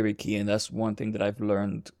is very key. And that's one thing that I've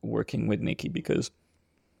learned working with Nikki, because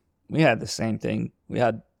we had the same thing. We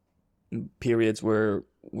had periods where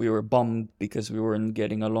we were bummed because we weren't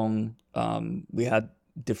getting along. We had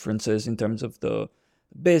differences in terms of the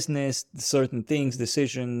business, certain things,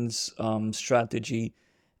 decisions, strategy,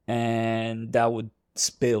 and that would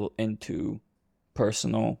spill into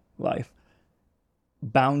personal life.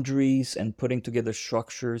 Boundaries and putting together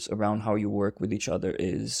structures around how you work with each other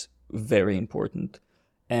is very important.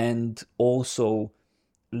 And also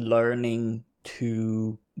learning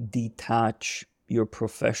to detach your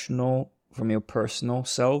professional from your personal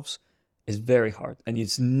selves is very hard. And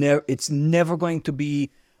it's never going to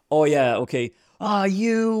be, oh yeah, okay,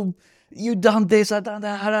 you done this, I done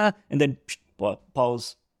that, and then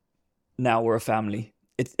pause. Now we're a family.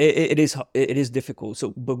 It is difficult.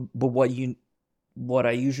 So, but what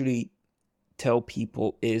I usually tell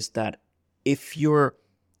people is that if you're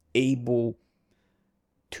able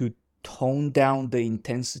to tone down the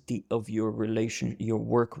intensity of your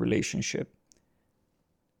work relationship,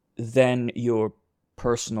 then your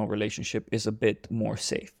personal relationship is a bit more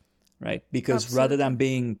safe, right? Because Absolutely. Rather than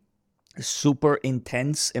being super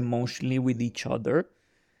intense emotionally with each other,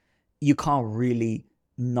 you can't really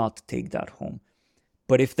not take that home.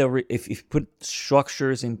 But if you put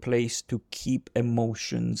structures in place to keep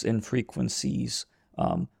emotions and frequencies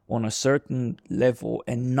on a certain level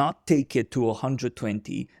and not take it to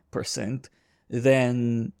 120%,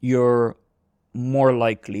 then you're more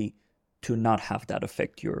likely to not have that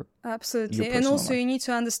affect your Absolutely. your And also life. you need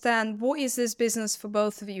to understand what is this business for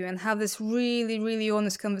both of you and have this really, really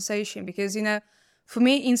honest conversation. Because, for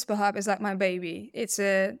me, InspireHub is like my baby.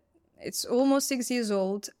 It's almost 6 years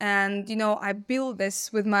old, and I built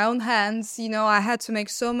this with my own hands. I had to make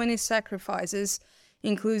so many sacrifices,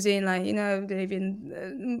 including like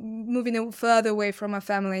moving further away from my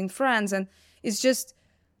family and friends. And it's just,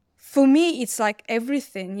 for me, it's like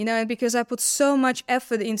everything, because I put so much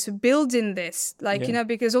effort into building this,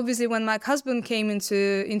 because obviously when my husband came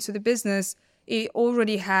into the business, he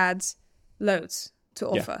already had loads to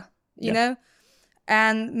offer, you know.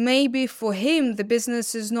 And maybe for him, the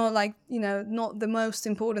business is not not the most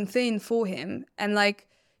important thing for him. And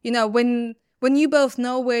when you both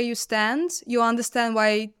know where you stand, you understand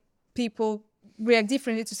why people react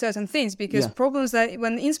differently to certain things. Because problems that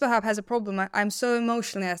when InspireHub has a problem, I'm so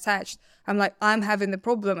emotionally attached. I'm like, I'm having the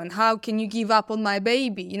problem, and how can you give up on my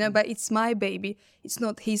baby? But it's my baby. It's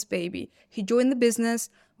not his baby. He joined the business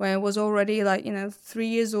when I was already 3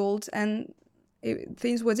 years old, and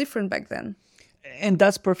things were different back then. And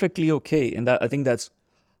that's perfectly okay. And I think that's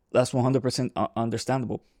 100%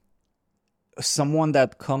 understandable. Someone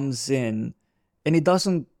that comes in, and it does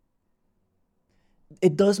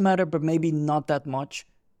matter, but maybe not that much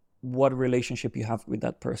what relationship you have with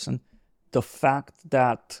that person. The fact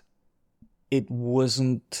that it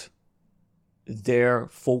wasn't their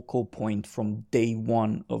focal point from day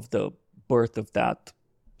one of the birth of that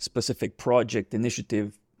specific project,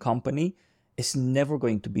 initiative, company is never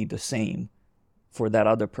going to be the same for that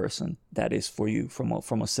other person that is for you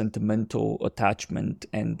from a sentimental attachment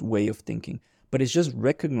and way of thinking. But it's just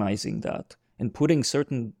recognizing that and putting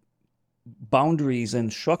certain boundaries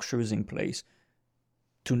and structures in place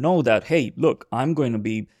to know that, hey, look, I'm going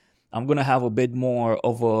to have a bit more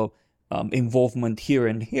of a involvement here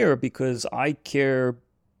and here because I care,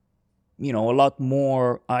 a lot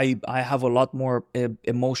more. I have a lot more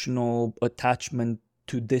emotional attachment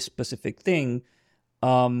to this specific thing.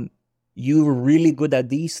 You're really good at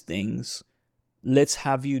these things. Let's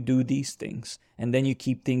have you do these things. And then you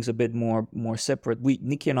keep things a bit more separate.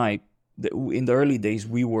 Nikki and I, in the early days,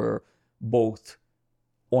 we were both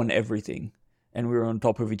on everything. And we were on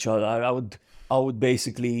top of each other. I would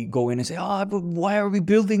basically go in and say, but why are we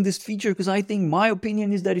building this feature? Because I think my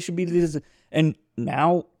opinion is that it should be this. And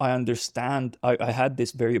now I understand. I had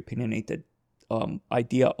this very opinionated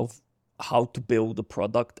idea of how to build a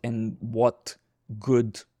product and what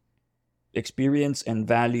good experience and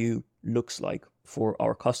value looks like for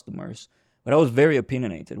our customers. But I was very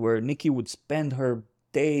opinionated, where Nikki would spend her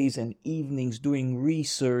days and evenings doing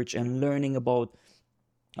research and learning about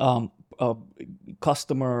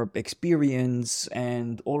customer experience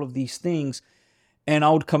and all of these things. And I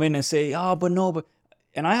would come in and say,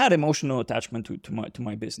 and I had emotional attachment to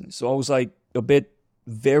my business. So I was like a bit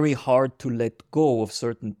very hard to let go of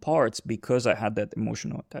certain parts because I had that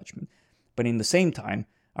emotional attachment. But in the same time,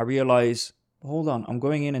 I realized, hold on, I'm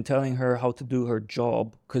going in and telling her how to do her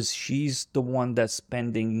job because she's the one that's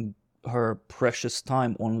spending her precious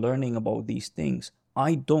time on learning about these things.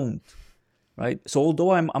 I don't, right? So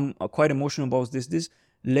although I'm quite emotional about this,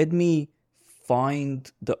 let me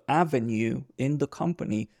find the avenue in the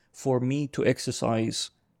company for me to exercise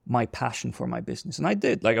my passion for my business. And I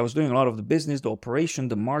did. Like, I was doing a lot of the business, the operation,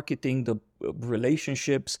 the marketing, the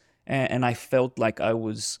relationships, and I felt like I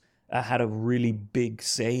had a really big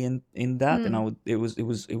say in that. And it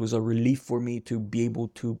was a relief for me to be able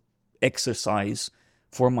to exercise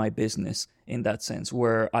for my business in that sense,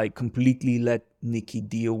 where I completely let Nikki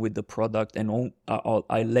deal with the product, and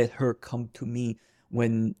I let her come to me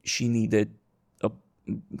when she needed a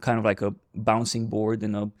kind of like a bouncing board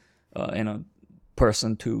and a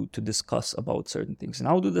person to discuss about certain things. And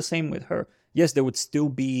I'll do the same with her. Yes, there would still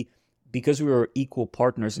be, because we were equal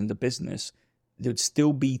partners in the business, there'd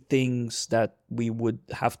still be things that we would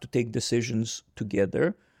have to take decisions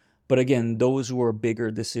together. But again, those were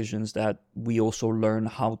bigger decisions that we also learn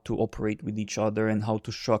how to operate with each other and how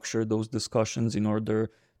to structure those discussions in order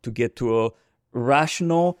to get to a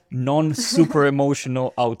rational, non-super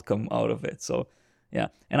emotional outcome out of it. So, yeah.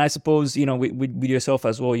 And I suppose, with yourself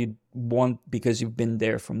as well, you want, because you've been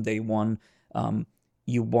there from day one,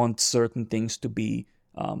 you want certain things to be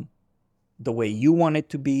the way you want it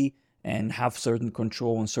to be, and have certain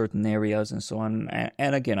control in certain areas and so on.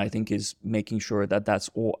 And again, I think is making sure that that's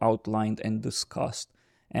all outlined and discussed.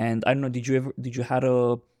 And I don't know, did you had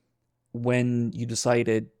when you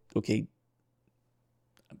decided, okay,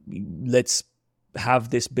 let's have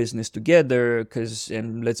this business together,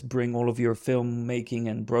 and let's bring all of your filmmaking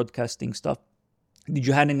and broadcasting stuff. Did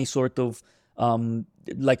you had any sort of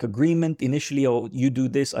like agreement initially, or you do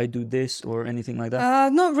this, I do this, or anything like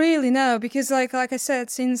that? Not really, no, because like I said,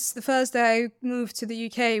 since the first day I moved to the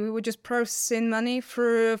UK, we were just processing money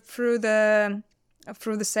through the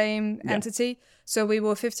same entity. So we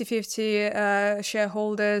were 50-50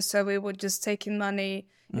 shareholders, so we were just taking money,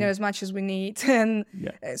 as much as we need. And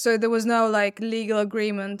so there was no like legal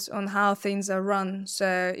agreement on how things are run.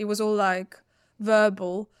 So it was all like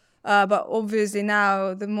verbal. But obviously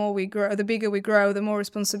now, the more we grow, the bigger we grow, the more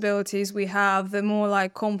responsibilities we have, the more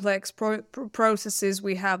like complex processes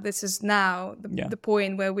we have. This is now the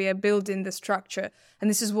point where we are building the structure. And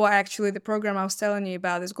this is what actually the program I was telling you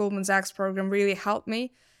about, this Goldman Sachs program, really helped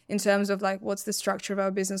me in terms of like, what's the structure of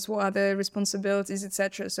our business, what are the responsibilities,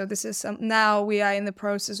 etc. So this is now we are in the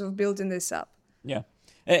process of building this up. Yeah.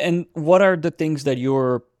 And what are the things that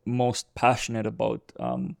you're most passionate about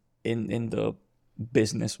in the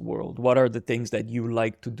business world? What are the things that you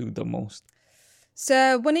like to do the most?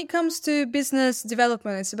 So when it comes to business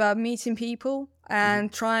development, it's about meeting people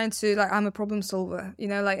and trying to, like, I'm a problem solver,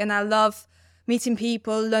 and I love meeting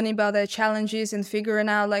people, learning about their challenges and figuring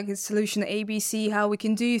out like a solution ABC, how we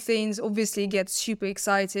can do things. Obviously get super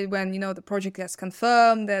excited when, the project gets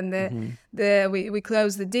confirmed and we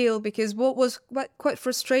close the deal, because what was quite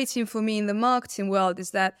frustrating for me in the marketing world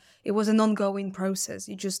is that it was an ongoing process.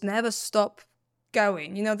 You just never stop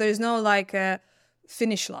going. There's no like a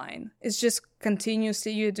finish line. It's just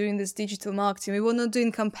continuously you're doing this digital marketing. We were not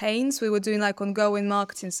doing campaigns. We were doing like ongoing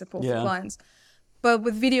marketing support for clients. But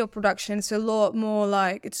with video production, it's a lot more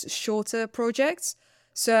like it's shorter projects.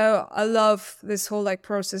 So I love this whole like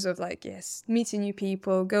process of like, meeting new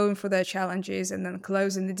people, going for their challenges and then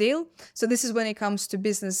closing the deal. So this is when it comes to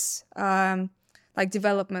business like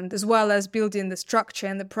development, as well as building the structure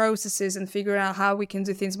and the processes and figuring out how we can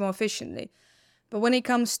do things more efficiently. But when it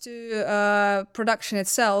comes to production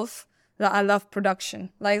itself, I love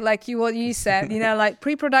production. Like what you said, like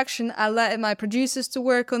pre-production, I let my producers to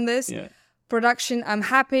work on this. Yeah. Production, I'm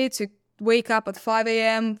happy to wake up at 5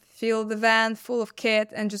 a.m., fill the van full of kit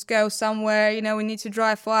and just go somewhere. We need to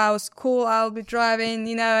drive 4 hours. Cool, I'll be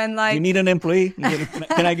driving, and like... You need an employee?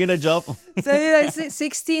 Can I get a job? So,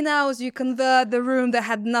 16 hours, you convert the room that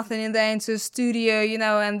had nothing in there into a studio,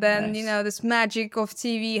 and then, nice. This magic of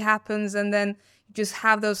TV happens, and then just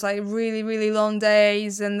have those like really, really long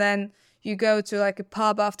days, and then you go to like a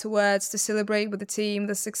pub afterwards to celebrate with the team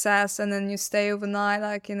the success, and then you stay overnight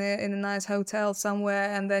like in a nice hotel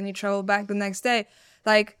somewhere, and then you travel back the next day.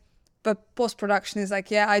 Like, but post-production is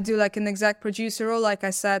like, I do like an exec producer role, like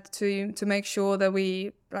I said, to make sure that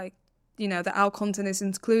we like, that our content is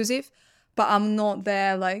inclusive, but I'm not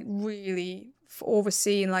there like really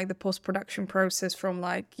overseeing like the post-production process from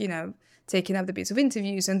like, taking up the bits of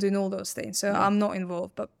interviews and doing all those things. So I'm not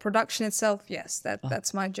involved, but production itself, yes,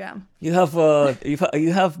 that's my jam. You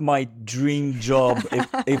have my dream job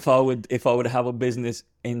if I would have a business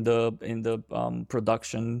in the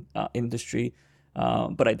production industry,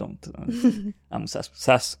 but I don't. I'm a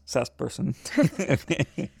SaaS person.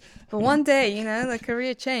 But one day, you know, the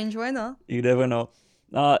career change, why not? You never know.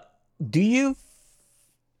 Do you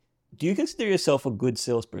consider yourself a good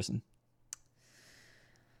salesperson?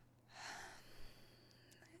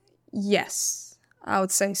 Yes, I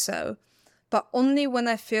would say so, but only when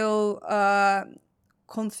I feel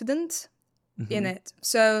confident in it.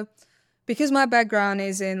 So because my background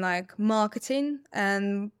is in like marketing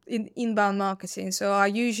and in inbound marketing, so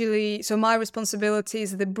my responsibility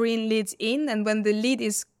is to bring leads in, and when the lead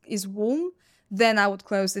is warm, then I would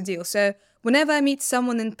close the deal. So whenever I meet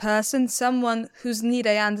someone in person, someone whose need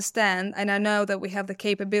I understand, and I know that we have the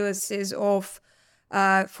capabilities of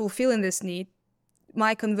fulfilling this need,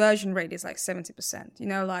 my conversion rate is like 70%. You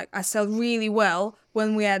know, like I sell really well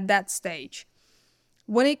when we're at that stage.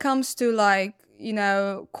 When it comes to like, you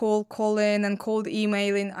know, cold calling and cold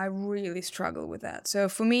emailing, I really struggle with that. So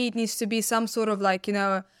for me, it needs to be some sort of like, you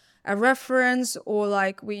know, a reference, or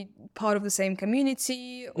like we part of the same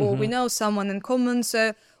community, or we know someone in common.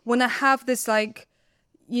 So when I have this like,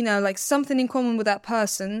 you know, like something in common with that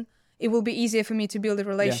person, it will be easier for me to build a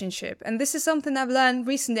relationship. Yeah. And this is something I've learned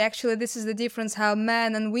recently. Actually, this is the difference how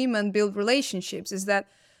men and women build relationships, is that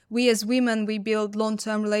we as women, we build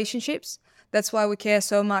long-term relationships. That's why we care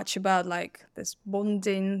so much about like this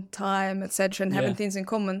bonding time, etc., and having things in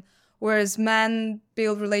common. Whereas men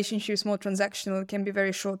build relationships more transactional. It can be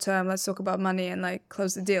very short-term. Let's talk about money and like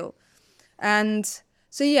close the deal. And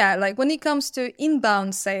so yeah, like when it comes to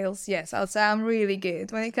inbound sales, yes, I'll say I'm really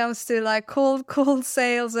good. When it comes to like cold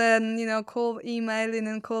sales and, you know, cold emailing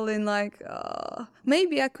and calling, like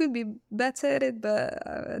maybe I could be better at it, but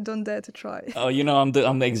I don't dare to try. Oh, you know,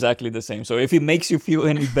 I'm exactly the same. So if it makes you feel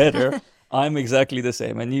any better, I'm exactly the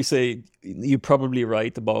same. And you say you're probably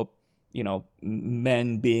right about, you know,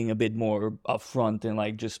 men being a bit more upfront and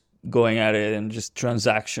like just going at it and just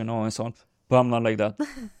transactional and so on. But I'm not like that.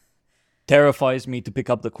 Terrifies me to pick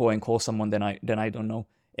up the call and call someone then I don't know,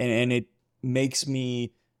 and it makes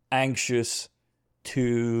me anxious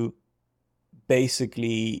to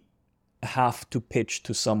basically have to pitch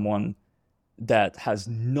to someone that has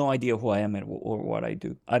no idea who I am or what I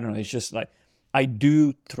do. I don't know. It's just like I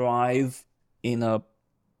do thrive in a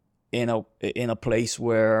place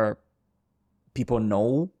where people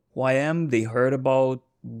know who I am. They heard about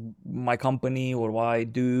my company or what I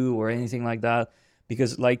do or anything like that.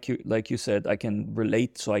 Because like you said, I can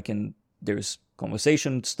relate, so there's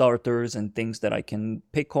conversation starters and things that I can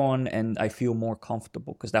pick on, and I feel more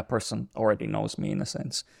comfortable because that person already knows me in a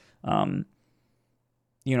sense.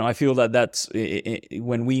 You know, I feel that's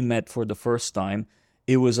when we met for the first time,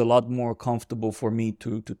 it was a lot more comfortable for me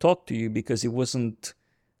to talk to you, because it wasn't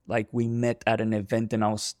like we met at an event and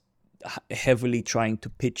I was heavily trying to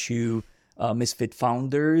pitch you Misfit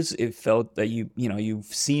founders. It felt that you've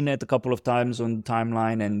seen it a couple of times on the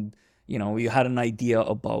timeline, and you know you had an idea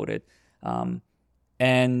about it.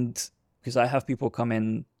 And because I have people come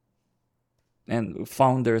in and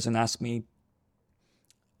founders and ask me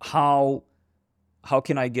how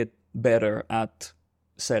can I get better at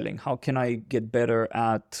selling? How can I get better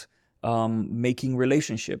at making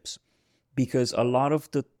relationships? Because a lot of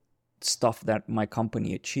the stuff that my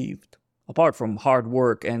company achieved, apart from hard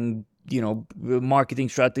work and marketing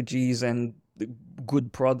strategies and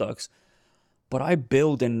good products, but I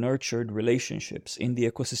built and nurtured relationships in the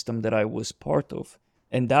ecosystem that I was part of.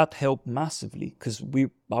 And that helped massively, because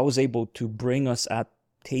I was able to bring us at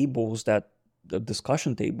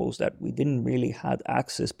discussion tables that we didn't really had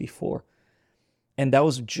access before. And that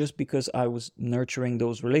was just because I was nurturing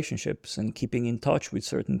those relationships and keeping in touch with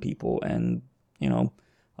certain people, and,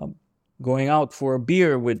 going out for a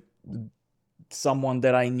beer with someone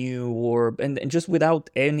that I knew, and just without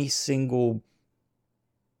any single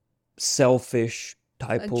selfish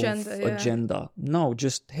type of agenda. No,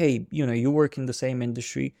 just, hey, you work in the same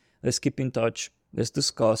industry. Let's keep in touch. Let's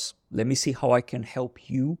discuss. Let me see how I can help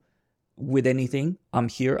you with anything. I'm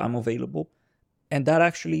here. I'm available. And that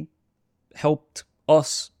actually helped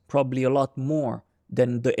us probably a lot more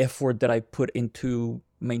than the effort that I put into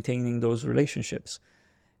maintaining those relationships.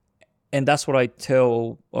 And that's what I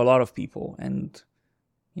tell a lot of people. And,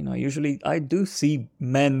 usually I do see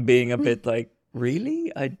men being a bit like,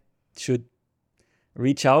 really? I should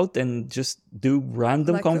reach out and just do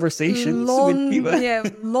random conversations with people? Yeah,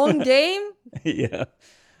 long game?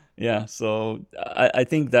 Yeah. So I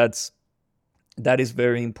think that is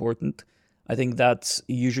very important. I think that's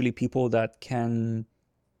usually people that can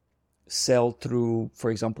sell through,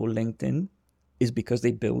 for example, LinkedIn, is because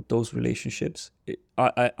they build those relationships.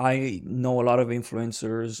 I know a lot of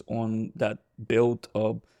influencers on that build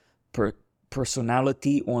a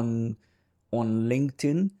personality on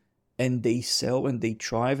LinkedIn, and they sell and they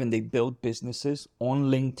thrive and they build businesses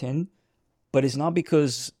on LinkedIn. But it's not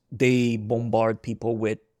because they bombard people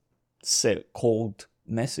with cold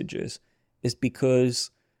messages. It's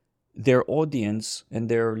because their audience and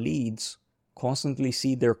their leads constantly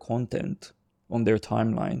see their content on their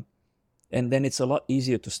timeline. And then it's a lot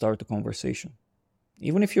easier to start a conversation.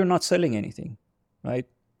 Even if you're not selling anything, right?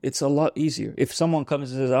 It's a lot easier. If someone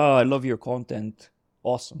comes and says, "Oh, I love your content,"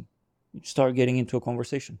 awesome. You start getting into a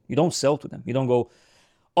conversation. You don't sell to them. You don't go,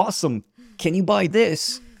 "Awesome, can you buy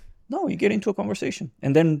this?" No, you get into a conversation.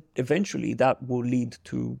 And then eventually that will lead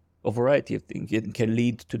to a variety of things. It can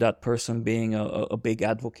lead to that person being a big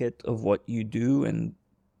advocate of what you do and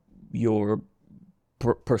your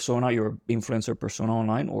persona, your influencer persona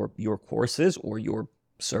online, or your courses or your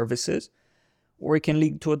services. Or it can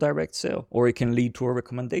lead to a direct sale, or it can lead to a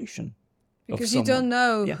recommendation. Because you don't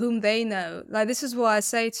know whom they know. Like, this is what I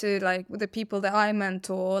say to, like, the people that I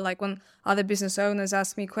mentor. Like, when other business owners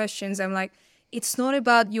ask me questions, I'm like, it's not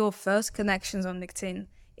about your first connections on LinkedIn.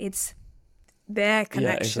 It's their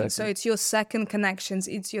connections. Yeah, exactly. So it's your second connections.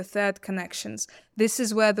 It's your third connections. This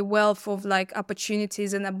is where the wealth of, like,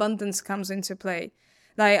 opportunities and abundance comes into play.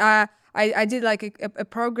 Like, I did, like, a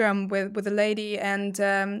program with a lady,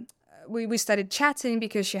 and we started chatting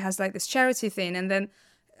because she has, like, this charity thing. And then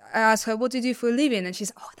I asked her, "What do you do for a living?" And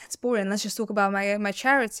she's, "Oh, that's boring. Let's just talk about my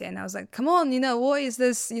charity." And I was like, "Come on, what is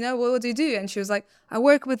this? What do you do?" And she was like, "I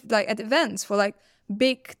work with, like, at events for, like,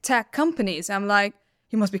 big tech companies." I'm like,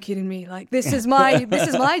 "You must be kidding me. Like, this is my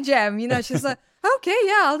jam." She's like, "Okay,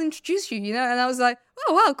 yeah, I'll introduce you." And I was like,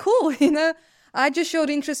 "Oh, wow, cool." I just showed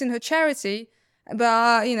interest in her charity, but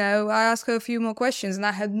I asked her a few more questions, and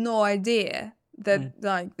I had no idea that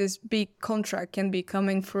like this big contract can be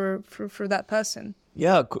coming for that person.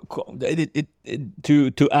 Yeah,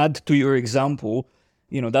 to add to your example,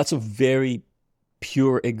 that's a very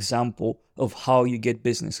pure example of how you get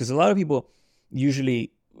business. Because a lot of people,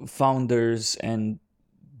 usually founders and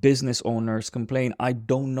business owners, complain, "I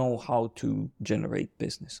don't know how to generate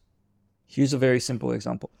business." Here's a very simple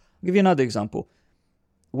example. I'll give you another example.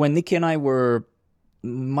 When Nikki and I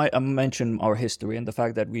I mentioned our history and the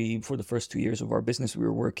fact that for the first 2 years of our business, we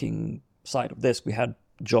were working side of this. We had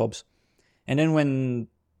jobs. And then when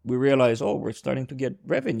we realized, we're starting to get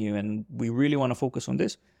revenue and we really want to focus on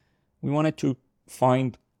this, we wanted to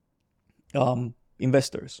find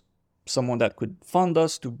investors, someone that could fund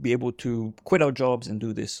us to be able to quit our jobs and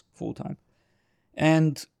do this full time.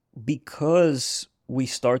 And because we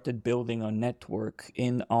started building a network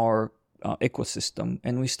in our ecosystem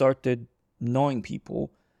and we started knowing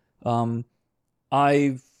people,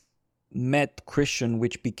 I've met Christian,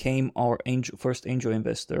 which became our first angel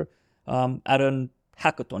investor, at a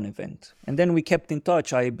hackathon event. And then we kept in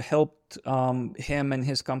touch. I helped him and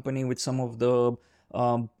his company with some of the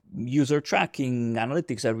user tracking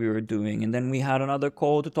analytics that we were doing. And then we had another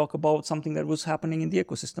call to talk about something that was happening in the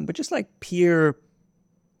ecosystem, but just like peer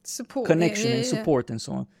support, connection and support and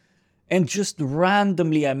so on. And just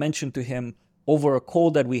randomly, I mentioned to him over a call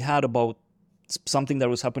that we had about something that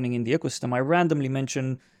was happening in the ecosystem. I randomly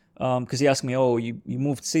mentioned, because he asked me, "Oh, you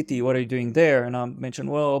moved city, what are you doing there?" And I mentioned,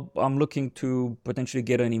 "Well, I'm looking to potentially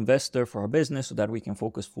get an investor for our business so that we can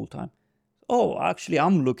focus full time." "Oh, actually,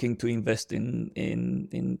 I'm looking to invest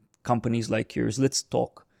in companies like yours. Let's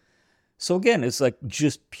talk." So again, it's like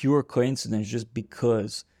just pure coincidence, just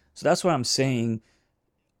because. So that's what I'm saying.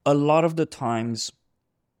 A lot of the times,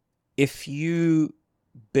 if you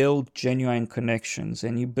build genuine connections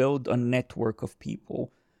and you build a network of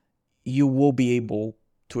people, you will be able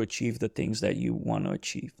to achieve the things that you want to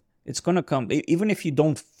achieve. It's going to come, even if you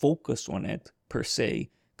don't focus on it per se,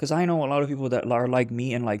 because I know a lot of people that are like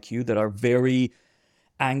me and like you that are very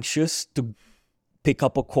anxious to pick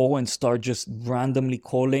up a call and start just randomly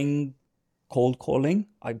cold calling.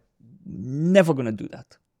 I'm never going to do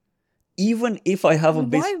that. Even if I have a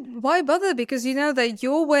business. Why bother? Because that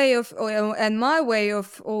your way of, and my way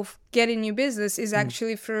of getting new business is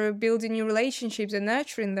actually for building new relationships and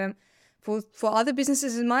nurturing them. For other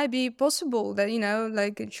businesses, it might be possible that,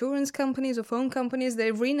 like insurance companies or phone companies,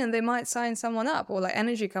 they ring and they might sign someone up, or like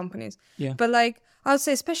energy companies. Yeah. But like, I would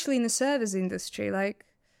say, especially in the service industry, like,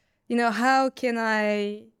 how can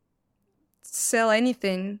I sell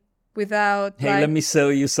anything without, hey, let me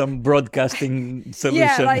sell you some broadcasting solution.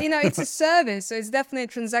 Yeah, like, it's a service, so it's definitely a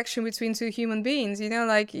transaction between two human beings,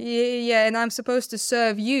 and I'm supposed to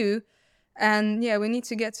serve you, And yeah, we need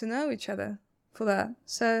to get to know each other for that.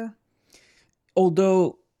 So,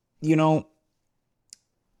 although,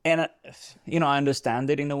 and I understand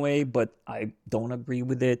it in a way, but I don't agree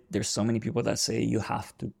with it. There's so many people that say you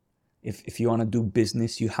have to, if you want to do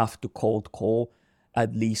business, you have to cold call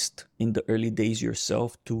at least in the early days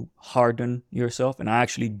yourself to harden yourself. And I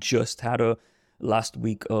actually just had last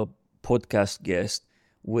week a podcast guest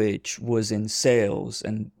which was in sales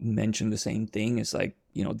and mentioned the same thing. It's like,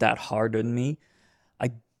 that hardened me.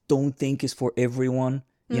 I don't think it's for everyone,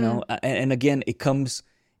 and again, it comes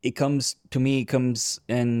to me,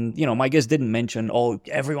 and, my guest didn't mention,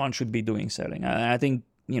 everyone should be doing selling. I think,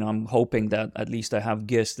 I'm hoping that at least I have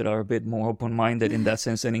guests that are a bit more open-minded in that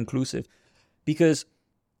sense and inclusive, because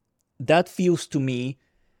that feels to me,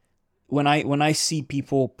 when I see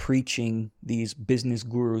people preaching, these business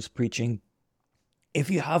gurus preaching, if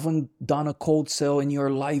you haven't done a cold sell in your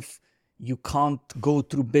life, you can't go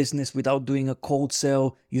through business without doing a cold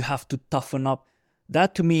sell. You have to toughen up.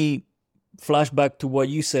 That to me, flashback to what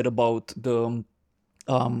you said about the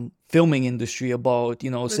filming industry, about,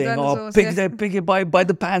 saying, pick it by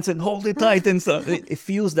the pants and hold it tight and stuff. It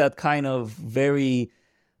feels that kind of very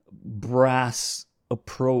brass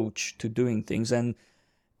approach to doing things. And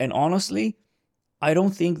honestly, I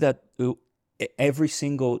don't think that every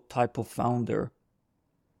single type of founder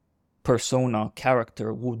persona,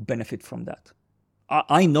 character would benefit from that.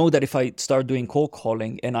 I know that if I start doing cold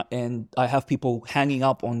calling and I have people hanging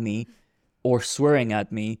up on me or swearing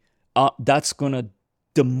at me, that's gonna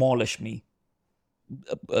demolish me.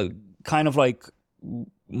 Kind of like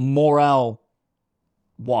morale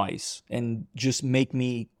wise, and just make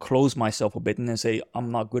me close myself a bit and then say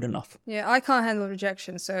I'm not good enough. Yeah, I can't handle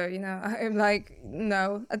rejection, so I'm like,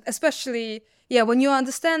 no, especially when you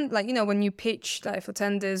understand, like, when you pitch like for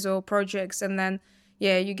tenders or projects, and then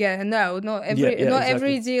you get a no. Not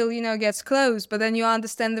every deal gets closed, but then you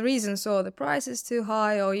understand the reasons, or the price is too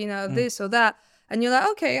high, or this or that. And you're like,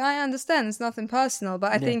 okay, I understand. It's nothing personal.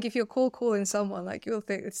 But I think if you're cold calling someone, like, you'll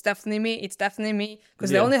think it's definitely me. Because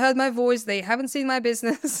they only heard my voice. They haven't seen my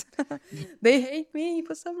business. They hate me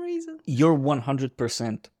for some reason. You're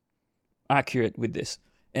 100% accurate with this.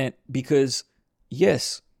 And because,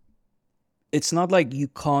 yes, it's not like you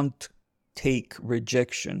can't take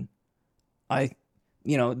rejection.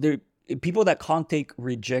 There people that can't take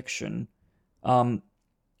rejection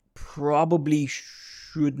probably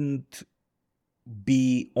shouldn't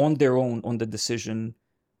be on their own on the decision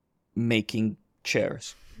making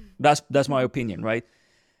chairs. That's my opinion, right?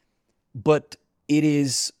 But it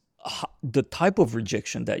is the type of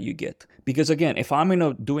rejection that you get, because again, if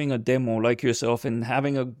I'm doing a demo like yourself and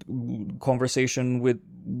having a conversation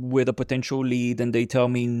with a potential lead, and they tell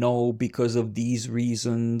me no because of these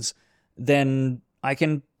reasons, then I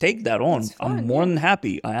can take that on. I'm more than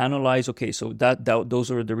happy. I analyze, okay, so that those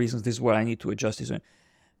are the reasons. This is where I need to adjust this.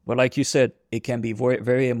 But like you said, it can be very,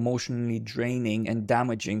 very emotionally draining and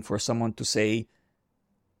damaging for someone to say,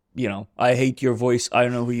 I hate your voice. I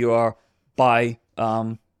don't know who you are. Bye.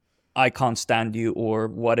 I can't stand you, or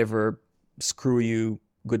whatever. Screw you.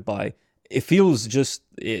 Goodbye. It feels just,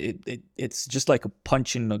 it's just like a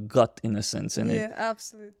punch in the gut in a sense. And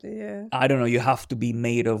absolutely. Yeah. I don't know. You have to be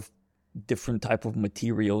made of different type of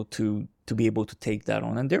material to be able to take that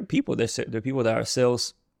on. And there are people that are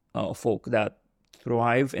sales folk that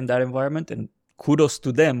thrive in that environment, and kudos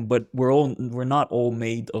to them, but we're not all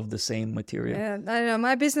made of the same material. I don't know,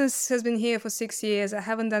 my business has been here for 6 years. I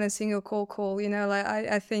haven't done a single cold call. Like,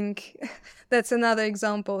 I think that's another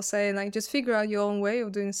example, saying, like, just figure out your own way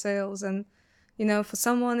of doing sales. And for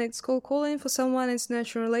someone it's cold calling, for someone it's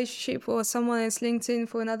nurturing relationship, for someone it's LinkedIn,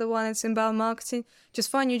 for another one it's inbound marketing.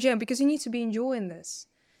 Just find your gem, because you need to be enjoying this.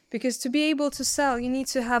 Because to be able to sell, you need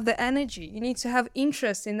to have the energy. You need to have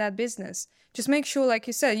interest in that business. Just make sure, like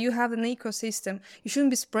you said, you have an ecosystem. You shouldn't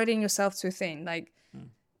be spreading yourself too thin. Like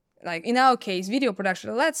in our case, video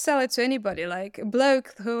production, let's sell it to anybody. Like a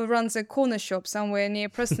bloke who runs a corner shop somewhere near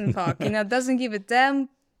Preston Park, doesn't give a damn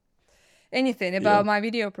anything about my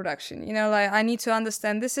video production. Like, I need to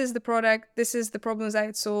understand, this is the product, this is the problems that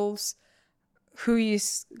it solves, who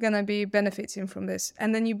is going to be benefiting from this.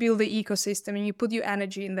 And then you build the ecosystem and you put your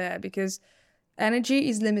energy in there, because energy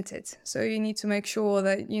is limited. So you need to make sure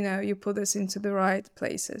that, you put this into the right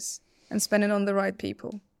places and spend it on the right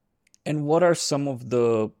people. And what are some of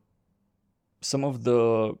the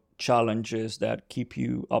challenges that keep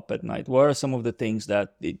you up at night? What are some of the things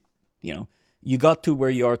that, you got to where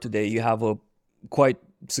you are today? You have a quite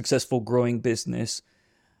successful growing business.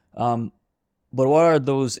 But what are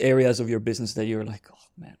those areas of your business that you're like, oh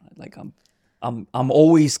man, like I'm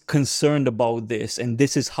always concerned about this, and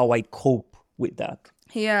this is how I cope with that?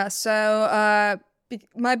 Yeah, so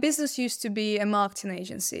my business used to be a marketing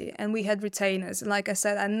agency, and we had retainers. And like I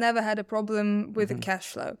said, I never had a problem with the cash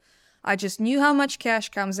flow. I just knew how much cash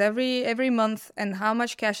comes every month and how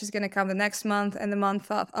much cash is going to come the next month and the month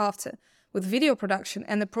after. With video production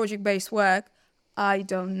and the project-based work, I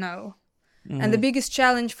don't know. And the biggest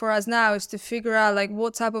challenge for us now is to figure out like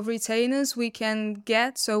what type of retainers we can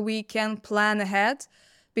get so we can plan ahead,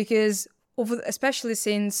 because especially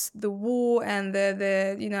since the war and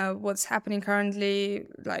the you know what's happening currently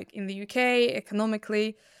like in the UK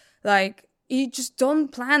economically, like you just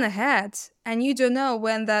don't plan ahead and you don't know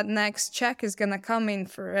when that next check is going to come in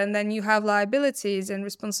for, and then you have liabilities and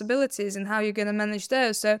responsibilities and how you're going to manage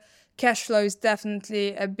those. So cash flow is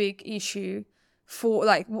definitely a big issue for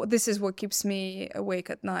like this is what keeps me awake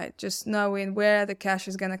at night, just knowing where the cash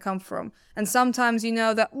is going to come from. And sometimes you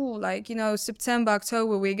know that September,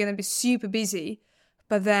 October we're going to be super busy,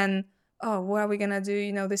 but then what are we going to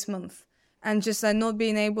do this month? And just not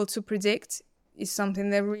being able to predict is something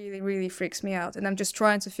that really, really freaks me out. And I'm just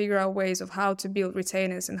trying to figure out ways of how to build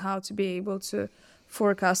retainers and how to be able to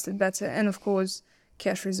forecast it better. And of course,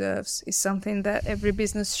 cash reserves is something that every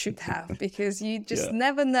business should have, because you just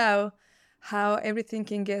never know how everything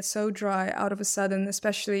can get so dry out of a sudden,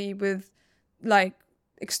 especially with like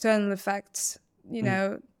external effects,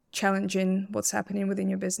 challenging what's happening within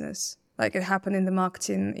your business. Like it happened in the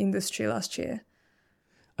marketing industry last year.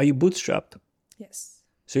 Are you bootstrapped? Yes.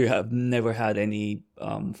 So you have never had any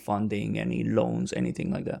funding, any loans, anything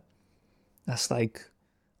like that? That's like,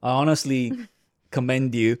 I honestly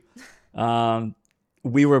commend you.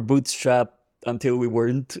 We were bootstrapped until we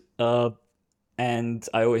weren't. And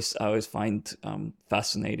I always find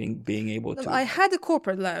fascinating being able to. I had a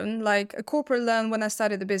corporate loan when I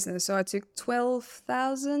started the business. So I took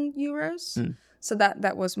 12,000 euros. So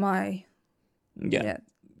that was my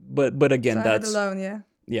But again, so that's I had a loan.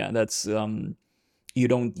 Yeah, that's you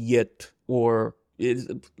don't yet, or is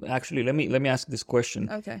actually let me ask this question.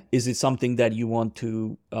 Okay. Is it something that you want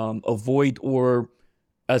to avoid, or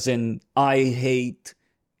as in I hate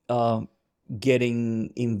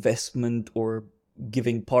getting investment or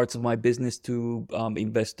giving parts of my business to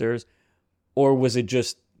investors, or was it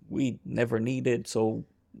just we never needed? So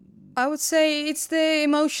I would say it's the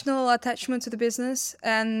emotional attachment to the business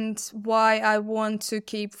and why I want to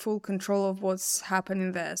keep full control of what's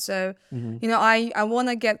happening there. So, I want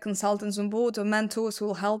to get consultants on board or mentors who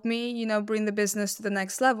will help me, bring the business to the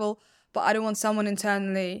next level. But I don't want someone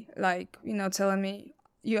internally, telling me,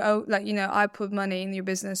 I put money in your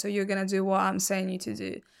business, so you're going to do what I'm saying you to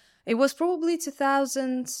do. It was probably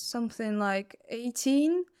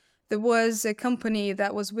 2018. There was a company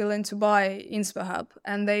that was willing to buy InSpaHub,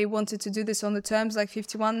 and they wanted to do this on the terms like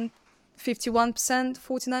 51%,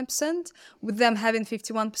 49%, with them having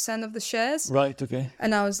 51% of the shares. Right, okay.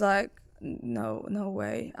 And I was like, no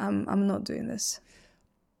way. I'm not doing this.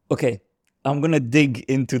 Okay, I'm going to dig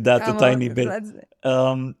into that a tiny bit.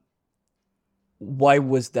 Why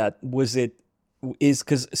was that?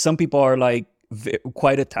 Because some people are like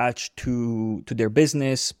quite attached to their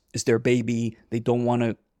business. It's their baby. They don't want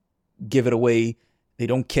to give it away. They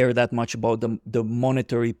don't care that much about the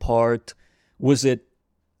monetary part. Was it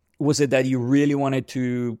that you really wanted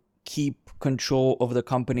to keep control of the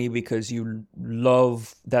company because you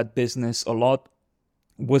love that business a lot?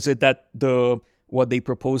 Was it that what they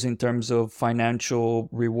propose in terms of financial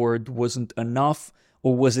reward wasn't enough?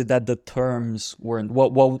 Or was it that the terms weren't? What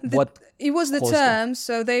it was the terms,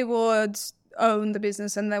 so they would own the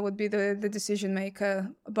business and that would be the decision maker.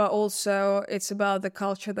 But also it's about the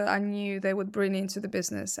culture that I knew they would bring into the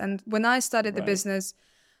business. And when I started the business,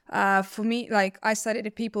 for me, like I started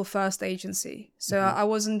a people first agency. So I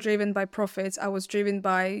wasn't driven by profits. I was driven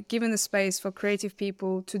by giving the space for creative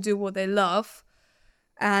people to do what they love.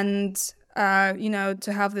 And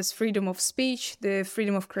to have this freedom of speech, the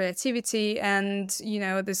freedom of creativity, and,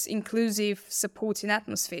 this inclusive, supporting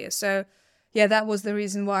atmosphere. So, that was the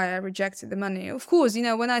reason why I rejected the money. Of course,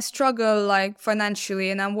 when I struggle, like, financially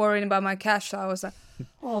and I'm worrying about my cash flow, I was like,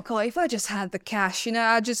 oh, God, if I just had the cash,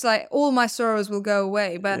 I just, like, all my sorrows will go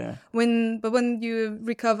away. But when you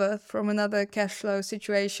recover from another cash flow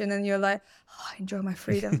situation and you're like, I enjoy my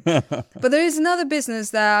freedom. But there is another business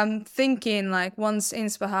that I'm thinking, like, once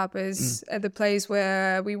InSpaHub is at the place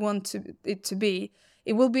where we want it to be,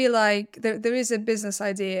 it will be like, there is a business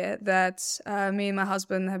idea that me and my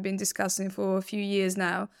husband have been discussing for a few years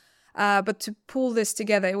now. But to pull this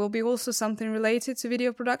together, it will be also something related to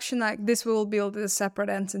video production. Like this will build a separate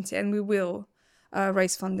entity and we will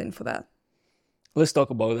raise funding for that. Let's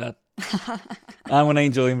talk about that. I'm an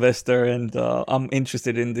angel investor, and I'm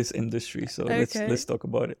interested in this industry. So Okay. let's talk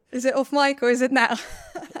about it. Is it off mic or is it now?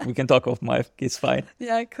 We can talk off mic. It's fine.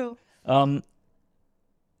 Yeah, cool.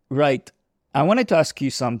 Right. I wanted to ask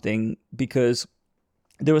you something because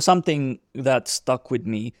there was something that stuck with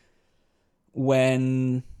me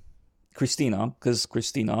when Christina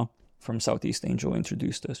from Southeast Angel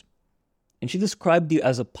introduced us, and she described you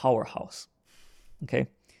as a powerhouse. Okay.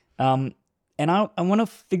 And I want to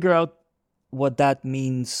figure out what that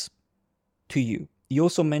means to you. You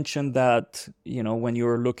also mentioned that, when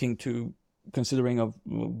you're considering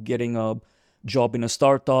getting a job in a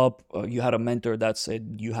startup, you had a mentor that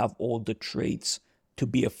said you have all the traits to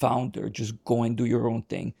be a founder, just go and do your own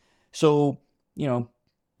thing. So,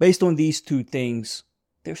 based on these two things,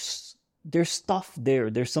 there's stuff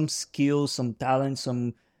there. There's some skills, some talent,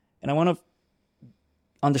 and I want to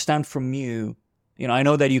understand from you, I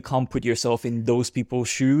know that you can't put yourself in those people's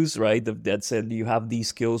shoes, right? That said you have these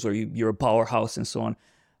skills or you're a powerhouse and so on.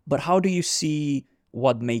 But how do you see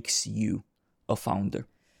what makes you a founder?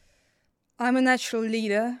 I'm a natural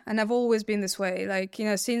leader, and I've always been this way.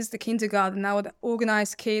 Since the kindergarten, I would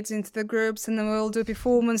organize kids into the groups, and then we'll do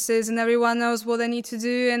performances, and everyone knows what they need to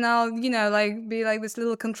do. And I'll, be like this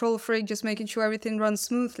little control freak, just making sure everything runs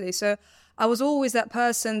smoothly. So I was always that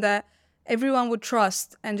person that everyone would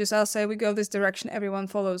trust, and just I'll say, we go this direction, everyone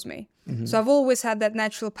follows me. Mm-hmm. So I've always had that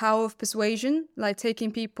natural power of persuasion, like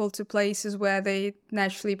taking people to places where they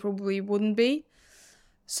naturally probably wouldn't be.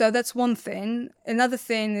 So that's one thing. Another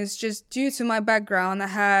thing is just due to my background, I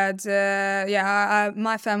had,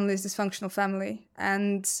 my family is a dysfunctional family.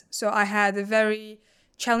 And so I had a very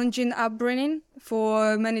challenging upbringing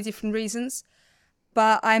for many different reasons.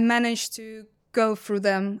 But I managed to go through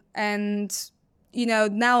them. And,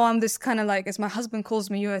 now I'm this kind of as my husband calls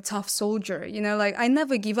me, you're a tough soldier. I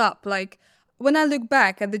never give up. When I look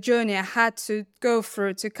back at the journey I had to go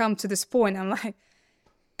through to come to this point, I'm like,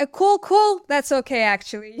 a call, that's okay,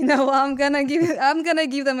 actually. I'm gonna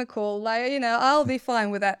give them a call. I'll be fine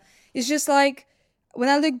with that. It's just when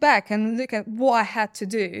I look back and look at what I had to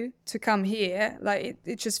do to come here,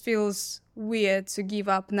 it just feels weird to give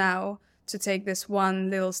up now to take this one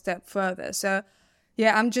little step further. So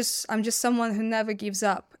yeah, I'm just someone who never gives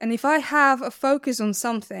up. And if I have a focus on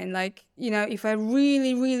something, if I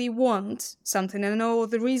really, really want something and know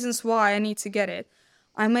the reasons why I need to get it,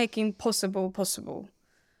 I'm making possible.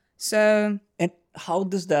 So, and how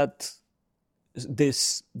does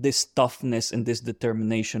this toughness and this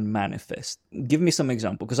determination manifest? Give me some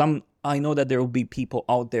example, because I know that there will be people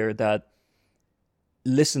out there that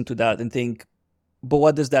listen to that and think, but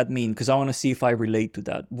what does that mean? Because I want to see if I relate to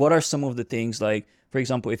that. What are some of the things, for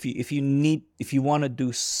example, if you want to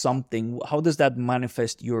do something, how does that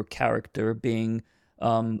manifest your character being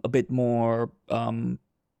a bit more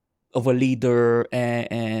of a leader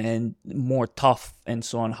and more tough and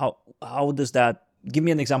so on? How does that, give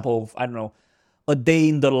me an example of, I don't know, a day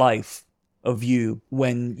in the life of you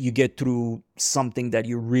when you get through something that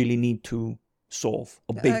you really need to solve,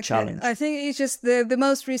 a big challenge. I think it's just the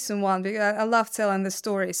most recent one, because I love telling the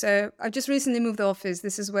story. So I just recently moved office.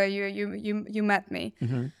 This is where you met me.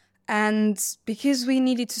 Mm-hmm. And because we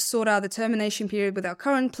needed to sort out the termination period with our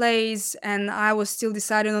current place, and I was still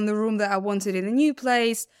deciding on the room that I wanted in the new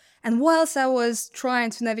place, and whilst I was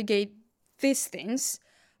trying to navigate these things,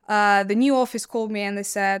 the new office called me and they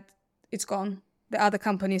said, it's gone. The other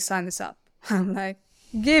company signed this up. I'm like,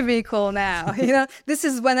 give me a call now. This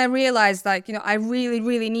is when I realized, I really,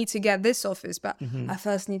 really need to get this office, but I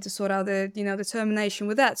first need to sort out the termination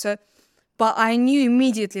with that. So, but I knew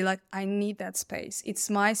immediately, I need that space. It's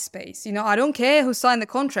my space. I don't care who signed the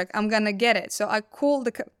contract. I'm going to get it. So I called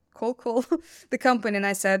the company and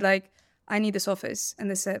I said, I need this office. And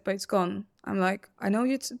they said, but it's gone. I'm like, I know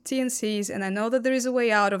your T&Cs and I know that there is a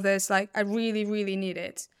way out of this. I really, really need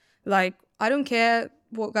it. I don't care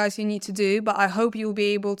what guys you need to do, but I hope you'll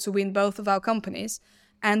be able to win both of our companies.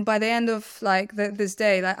 And by the end of this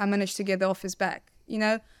day, I managed to get the office back,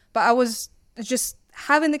 But I was just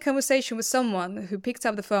having the conversation with someone who picked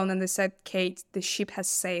up the phone and they said, Kate, the ship has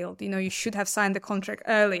sailed. You should have signed the contract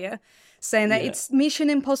earlier, saying that it's mission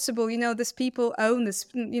impossible. These people own this,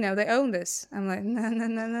 they own this. I'm like,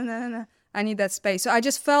 no. I need that space. So I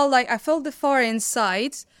just felt I felt the fire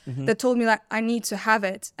inside that told me I need to have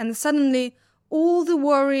it. And suddenly all the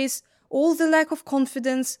worries, all the lack of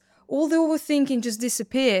confidence, all the overthinking just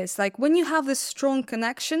disappears. When you have this strong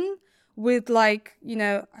connection with I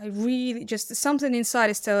really just something inside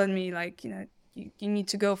is telling me you need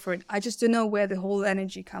to go for it. I just don't know where the whole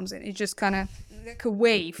energy comes in. It's just kind of like a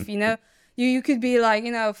wave, You could be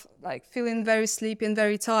feeling very sleepy and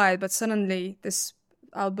very tired, but suddenly this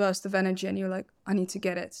outburst of energy and you're like, I need to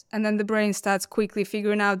get it. And then the brain starts quickly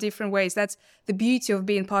figuring out different ways. That's the beauty of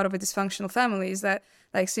being part of a dysfunctional family, is that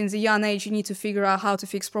like since a young age, you need to figure out how to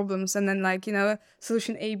fix problems. And then like,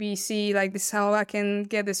 solution A, B, C, like this is how I can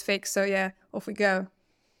get this fixed. So yeah, off we go.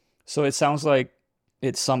 So it sounds like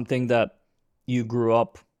it's something that you grew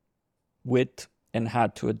up with and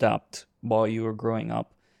had to adapt while you were growing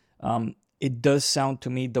up. It does sound to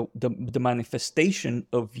me the manifestation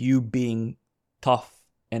of you being tough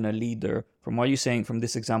and a leader, from what you're saying from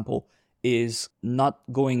this example, is not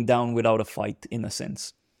going down without a fight, in a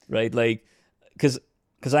sense, right? Like, because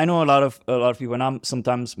I know a lot of people, and I'm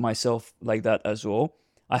sometimes myself like that as well.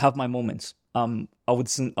 I have my moments. I would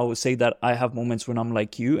say that I have moments when I'm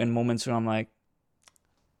like you, and moments when I'm like,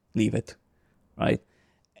 leave it, right?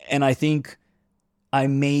 And I think I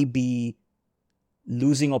may be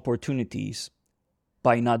losing opportunities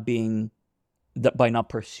by not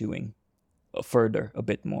pursuing further a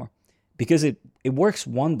bit more, because it works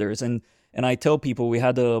wonders. And I tell people, we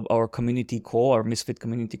had our community call, our Misfit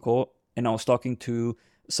community call, and I was talking to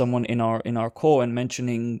someone in our call and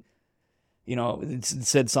mentioning, it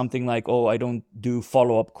said something like, oh, I don't do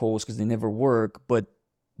follow-up calls because they never work, but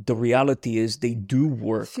the reality is they do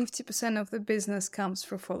work. 50% of the business comes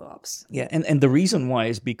from follow-ups. Yeah, and the reason why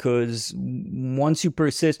is because once you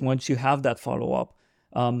persist, once you have that follow-up,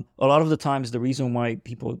 a lot of the times the reason why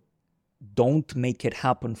people don't make it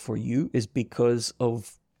happen for you is because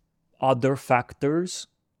of other factors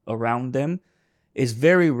around them. It's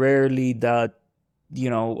very rarely that,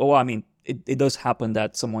 it does happen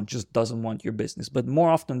that someone just doesn't want your business, but more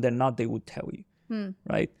often than not, they would tell you,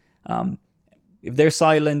 right? If they're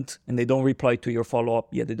silent and they don't reply to your follow-up,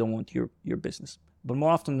 yeah, they don't want your business. But more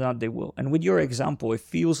often than not, they will. And with your example, it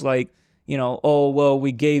feels like, oh, well,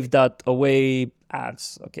 we gave that away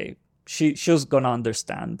ads. Okay, she's going to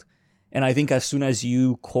understand. And I think as soon as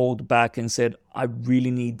you called back and said, I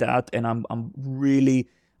really need that, and I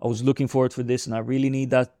was looking forward for this, and I really need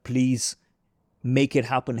that, please make it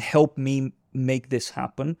happen. Help me make this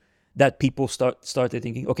happen. That people started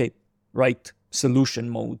thinking, okay, right, solution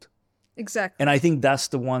mode. Exactly. And I think that's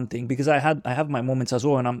the one thing, because I have my moments as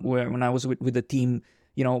well. And when I was with the team,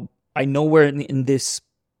 I know we're in this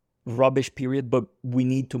rubbish period, but we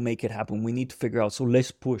need to make it happen. We need to figure out. So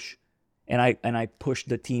let's push. And I pushed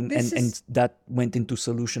the team, and that went into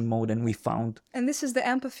solution mode, and we found. And this is the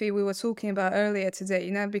empathy we were talking about earlier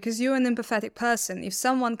today, because you're an empathetic person. If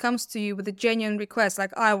someone comes to you with a genuine request,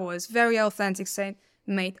 like I was, very authentic, saying,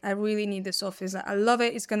 mate, I really need this office. I love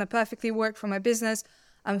it. It's going to perfectly work for my business.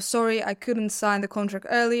 I'm sorry I couldn't sign the contract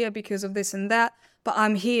earlier because of this and that, but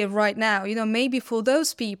I'm here right now. Maybe for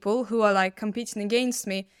those people who are like competing against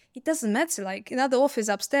me, it doesn't matter. Like another office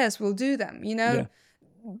upstairs will do them, Yeah.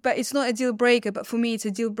 But it's not a deal breaker, but for me it's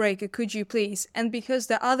a deal breaker. Could you please? And because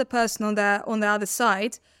the other person on the other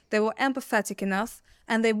side, they were empathetic enough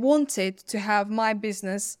and they wanted to have my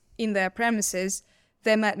business in their premises,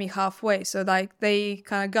 they met me halfway. So like they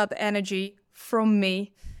kind of got the energy from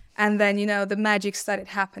me. And then, the magic started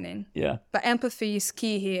happening. Yeah. But empathy is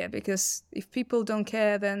key here, because if people don't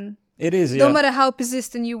care, then it is. No matter how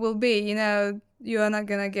persistent you will be, you are not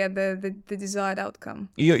gonna get the desired outcome.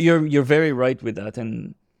 You're very right with that,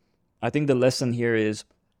 and I think the lesson here is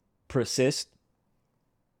persist.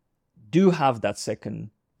 Do have that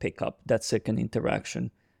second pickup, that second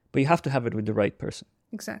interaction, but you have to have it with the right person.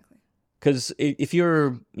 Exactly. Because if if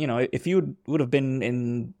you would have been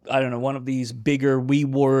in, I don't know, one of these bigger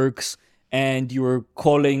WeWorks and you were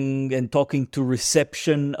calling and talking to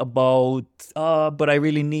reception about, but I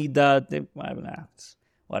really need that.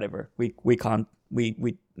 Whatever. We can't.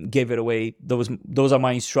 We gave it away. Those are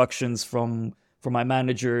my instructions from my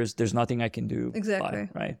managers. There's nothing I can do. Exactly.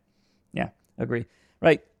 Right. Yeah. Agree.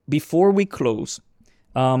 Right. Before we close,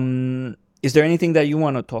 is there anything that you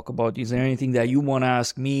want to talk about? Is there anything that you want to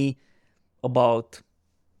ask me about?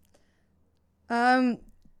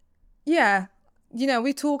 Yeah,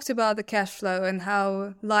 we talked about the cash flow and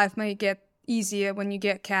how life may get easier when you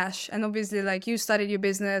get cash. And obviously, like, you started your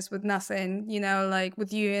business with nothing, like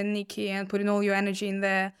with you and Nikki, and putting all your energy in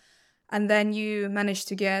there. And then you managed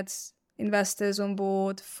to get investors on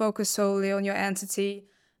board, focus solely on your entity,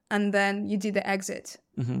 and then you did the exit.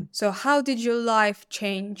 Mm-hmm. So how did your life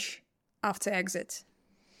change after exit?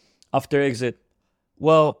 After exit?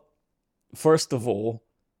 Well, first of all,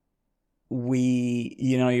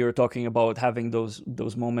 you were talking about having those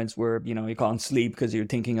moments where, you can't sleep because you're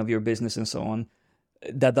thinking of your business and so on.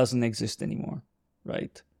 That doesn't exist anymore,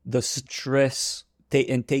 right? The stress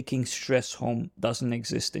and taking stress home doesn't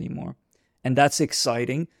exist anymore. And that's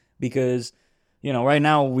exciting because, right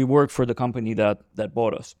now we work for the company that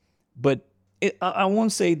bought us. But I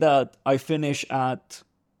won't say that I finish at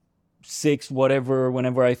 6, whatever,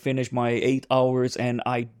 whenever I finish my 8 hours, and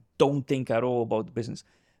I don't think at all about the business,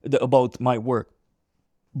 about my work.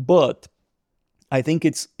 But I think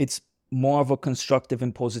it's more of a constructive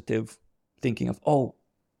and positive thinking of, oh,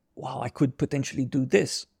 wow, I could potentially do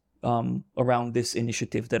this around this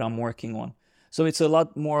initiative that I'm working on. So it's a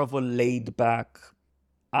lot more of a laid back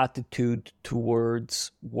attitude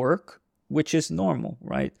towards work, which is normal,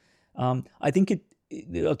 right? I think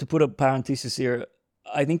to put a parenthesis here,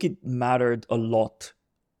 I think it mattered a lot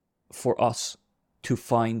for us to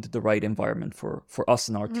find the right environment for us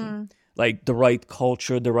and our team, like the right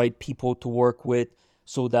culture, the right people to work with,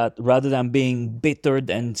 so that rather than being bittered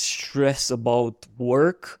and stressed about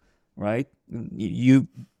work, right?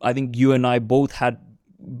 I think you and I both had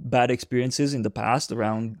bad experiences in the past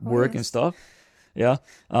around work and stuff. Yeah.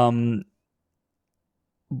 But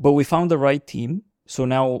we found the right team. So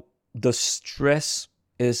now the stress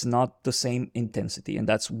is not the same intensity. And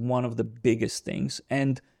that's one of the biggest things.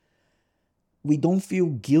 And we don't feel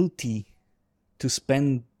guilty to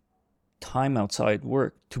spend time outside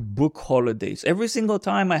work, to book holidays. Every single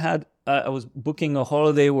time I was booking a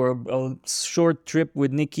holiday or a short trip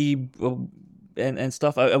with Nikki and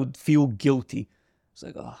stuff, I would feel guilty. It's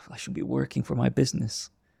like, oh, I should be working for my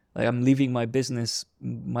business. Like, I'm leaving my business,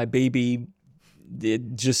 my baby,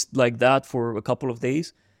 just like that for a couple of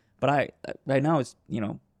days. But right now, it's,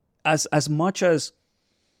 as much as,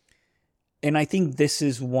 and I think this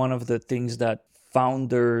is one of the things that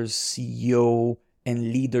founders, CEO,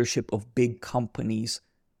 and leadership of big companies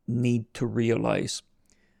need to realize.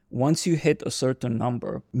 Once you hit a certain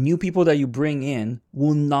number, new people that you bring in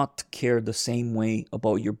will not care the same way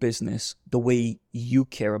about your business, the way you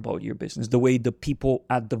care about your business, the way the people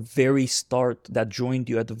at the very start that joined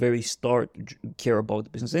you at the very start care about the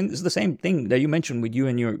business. And it's the same thing that you mentioned with you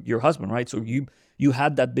and your husband, right? So you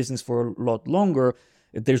had that business for a lot longer.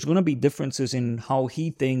 There's going to be differences in how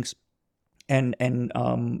he thinks and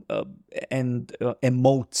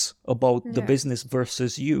emotes about the business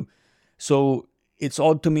versus you. So it's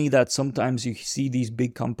odd to me that sometimes you see these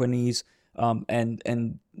big companies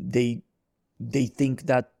and they think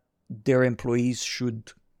that their employees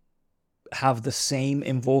should have the same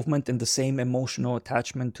involvement and the same emotional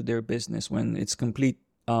attachment to their business, when it's complete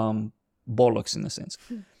bollocks in a sense.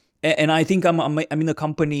 And I think I'm in a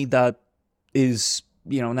company that is,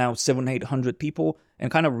 now 700-800 people,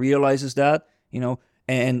 and kind of realizes that,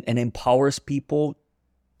 and empowers people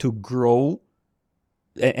to grow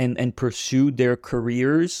and pursue their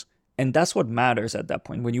careers. And that's what matters at that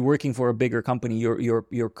point. When you're working for a bigger company,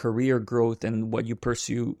 your career growth and what you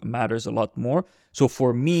pursue matters a lot more. So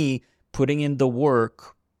for me, putting in the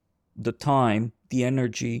work, the time, the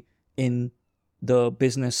energy in the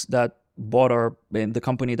business that in the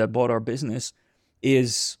company that bought our business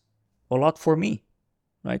is a lot for me,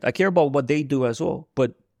 right? I care about what they do as well,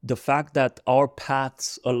 but the fact that our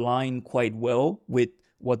paths align quite well with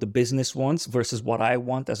what the business wants versus what I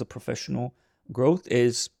want as a professional growth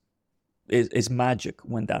is magic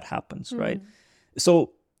when that happens, right?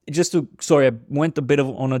 So sorry, I went a bit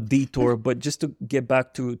on a detour, but just to get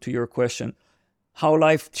back to your question, how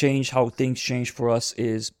life changed, how things changed for us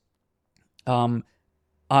is, people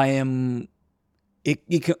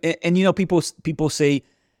say,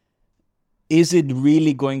 is it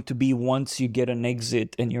really going to be once you get an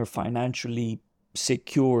exit and you're financially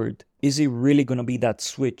secured, is it really going to be that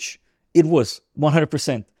switch? It was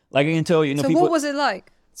 100%. Like, I can tell you, so people, what was it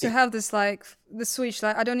like to have this, like, the switch?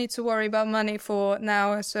 Like, I don't need to worry about money for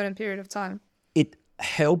now a certain period of time. It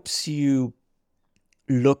helps you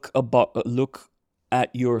look at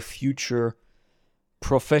your future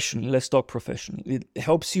professionally. Let's talk professionally. It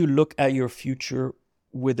helps you look at your future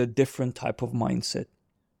with a different type of mindset.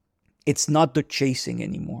 It's not the chasing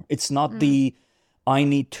anymore. It's not the, I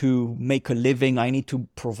need to make a living, I need to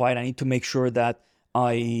provide, I need to make sure that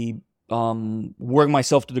I work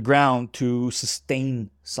myself to the ground to sustain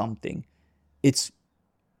something. It's,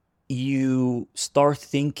 you start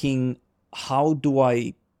thinking, how do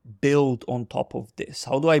I build on top of this?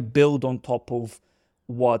 How do I build on top of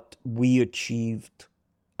what we achieved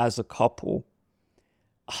as a couple?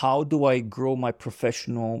 How do I grow my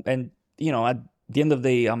professional? And, at the end of the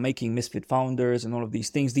day, I'm making Misfit Founders and all of these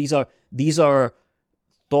things. These are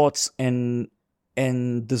thoughts and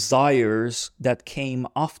desires that came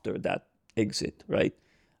after that exit, right?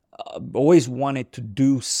 Always wanted to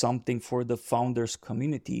do something for the founders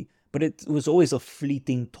community, but it was always a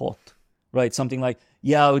fleeting thought, right? Something like,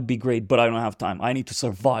 yeah, it would be great, but I don't have time. I need to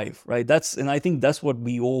survive, right? And I think that's what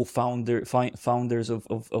we all founders of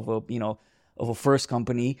a first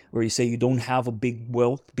company, where you say you don't have a big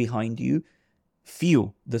wealth behind you.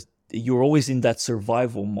 feel you're always in that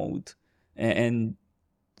survival mode. And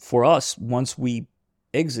for us, once we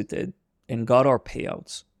exited and got our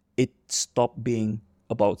payouts, it stopped being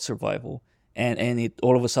about survival. And it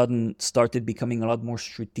all of a sudden started becoming a lot more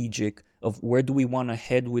strategic of where do we want to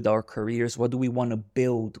head with our careers? What do we want to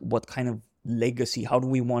build? What kind of legacy? How do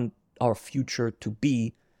we want our future to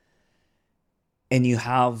be? And you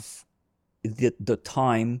have the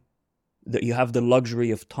time, that you have the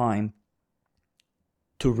luxury of time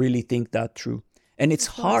to really think that through. And it's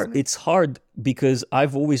hard. It's hard because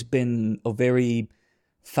I've always been a very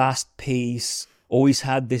fast pace, always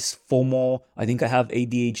had this FOMO. I think I have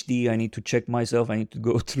ADHD. I need to check myself. I need to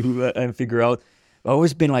go through and figure out. I've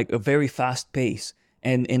always been like a very fast pace.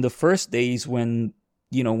 And in the first days when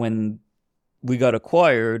we got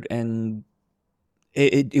acquired, and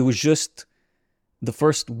it was just the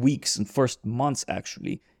first weeks and first months,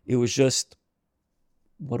 actually, it was just,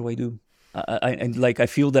 what do I do? I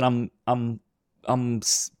feel that I'm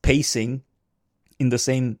pacing in the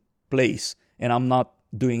same place and I'm not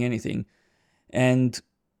doing anything. And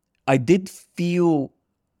I did feel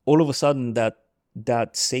all of a sudden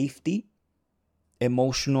that safety,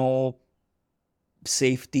 emotional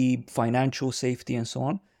safety, financial safety, and so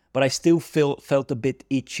on. But I still felt a bit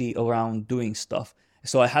itchy around doing stuff.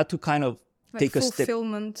 So I had to kind of take a step.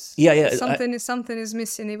 Fulfillment. Yeah. Something is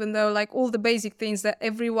missing, even though like all the basic things that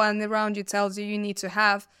everyone around you tells you need to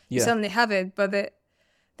have, you suddenly have it, but the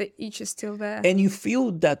itch is still there. And you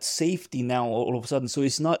feel that safety now all of a sudden. So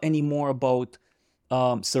it's not anymore about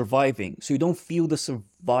surviving. So you don't feel the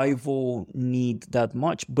survival need that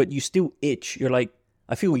much, but you still itch. You're like,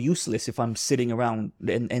 I feel useless if I'm sitting around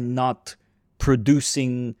and not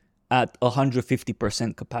producing at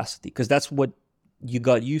 150% capacity, because that's what you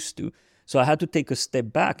got used to. So I had to take a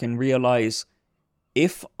step back and realize,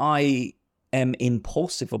 if I am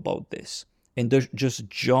impulsive about this and just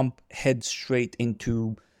jump head straight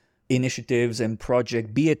into initiatives and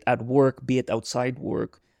project, be it at work, be it outside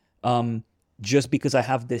work, just because I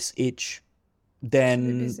have this itch,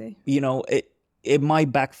 then, it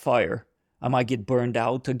might backfire. I might get burned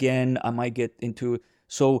out again. I might get into...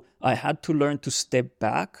 So I had to learn to step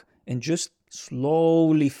back and just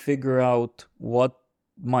slowly figure out what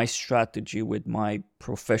my strategy with my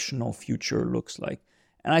professional future looks like.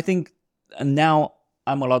 And I think now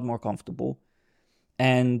I'm a lot more comfortable.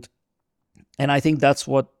 And I think that's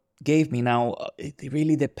what gave me. Now, it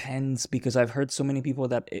really depends, because I've heard so many people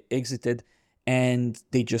that exited and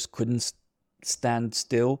they just couldn't stand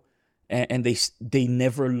still. And they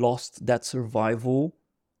never lost that survival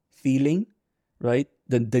feeling, right?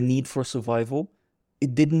 The need for survival.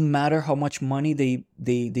 It didn't matter how much money they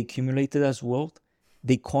accumulated as wealth.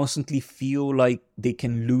 They constantly feel like they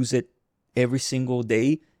can lose it every single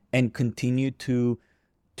day and continue to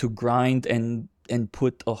grind and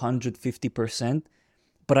put 150%.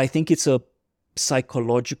 But I think it's a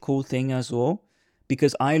psychological thing as well,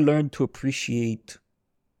 because I learned to appreciate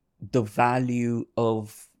the value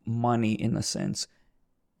of money in a sense.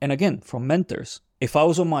 And again, from mentors. If I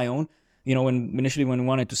was on my own, when we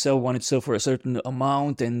wanted to sell for a certain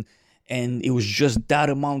amount, and it was just that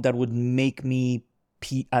amount that would make me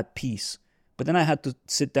at peace. But then I had to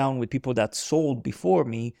sit down with people that sold before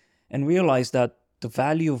me and realize that the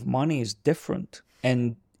value of money is different,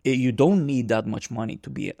 and you don't need that much money to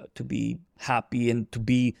be happy, and to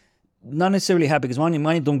be not necessarily happy, because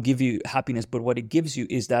money don't give you happiness, but what it gives you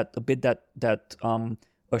is that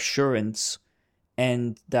assurance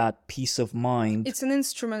and that peace of mind. It's an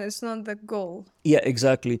instrument, it's not the goal. Yeah,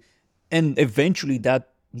 exactly. And eventually that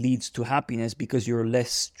leads to happiness, because you're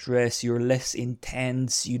less stressed, you're less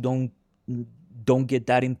intense, you don't get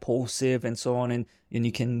that impulsive and so on, and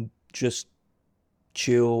you can just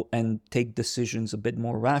chill and take decisions a bit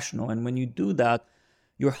more rational. And when you do that,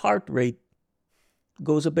 your heart rate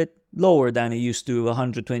goes a bit lower than it used to,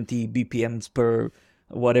 120 BPMs per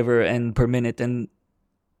whatever and per minute, and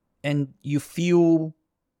you feel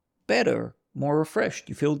better, more refreshed,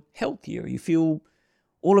 you feel healthier, you feel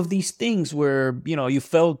all of these things where, you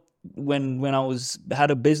felt when I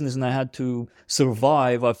had a business and I had to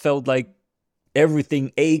survive, I felt like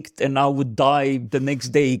everything ached and I would die the next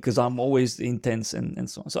day because I'm always intense and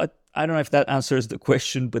so on. So I don't know if that answers the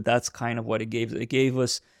question, but that's kind of what it gave. It gave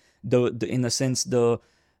us the in a sense,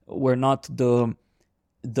 we're not the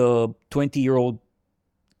 20-year-old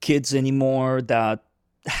kids anymore that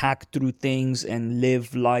hack through things and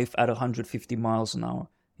live life at 150 miles an hour.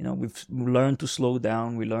 We've learned to slow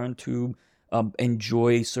down. We learned to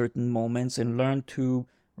enjoy certain moments and learn to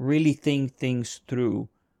really think things through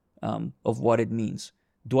of what it means.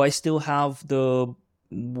 Do I still have the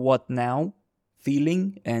what now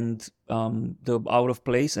feeling and the out of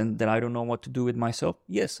place and that I don't know what to do with myself.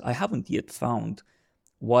 Yes, I haven't yet found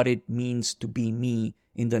what it means to be me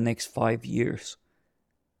in the next 5 years.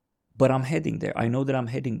 But I'm heading there. I know that I'm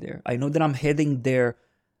heading there. I know that I'm heading there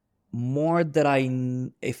more than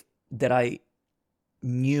I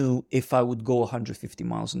knew if I would go 150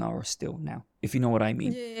 miles an hour still now, if you know what I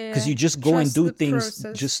mean. Because you just go and do things,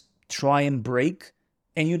 just try and break,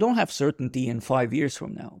 and you don't have certainty in 5 years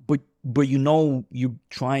from now. But you know you're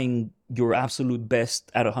trying your absolute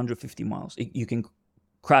best at 150 miles. You can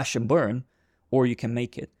crash and burn, or you can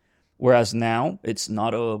make it. Whereas now, it's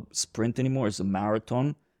not a sprint anymore, it's a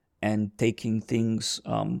marathon, and taking things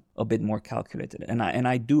a bit more calculated. And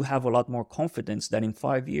I do have a lot more confidence that in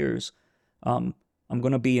 5 years, I'm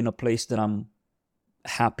going to be in a place that I'm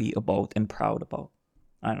happy about and proud about.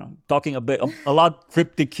 I don't know, talking a lot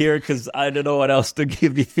cryptic here because I don't know what else to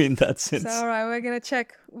give you in that sense. So, all right, we're going to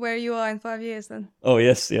check where you are in 5 years then. Oh,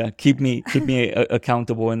 yes, yeah. Keep me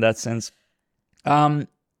accountable in that sense. I'm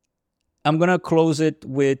going to close it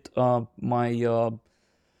with my...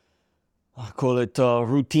 I call it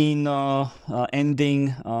routine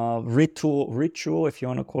ending ritual, if you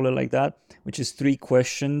want to call it like that, which is 3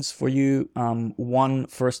 questions for you.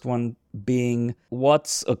 First one being,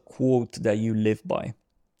 what's a quote that you live by?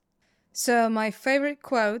 So my favorite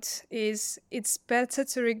quote is, it's better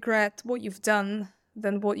to regret what you've done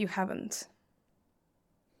than what you haven't.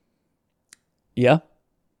 Yeah.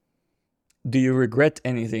 Do you regret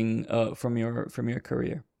anything from your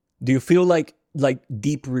career? Do you feel like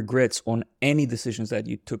deep regrets on any decisions that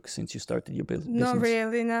you took since you started your business? Not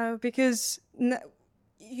really, no, because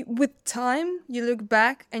with time you look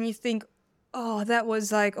back and you think, that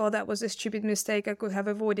was a stupid mistake, I could have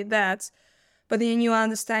avoided that. But then you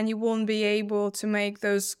understand you won't be able to make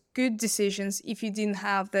those good decisions if you didn't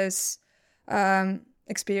have this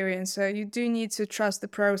experience. So you do need to trust the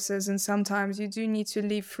process, and sometimes you do need to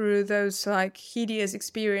live through those hideous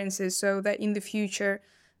experiences so that in the future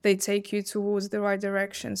they take you towards the right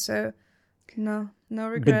direction. So, no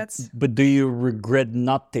regrets. But do you regret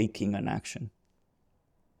not taking an action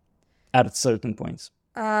at certain points?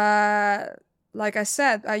 Like I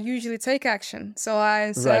said, I usually take action, so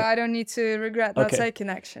I don't need to regret not taking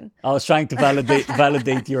action. I was trying to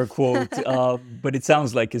validate your quote, but it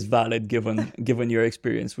sounds like it's valid given your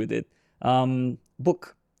experience with it.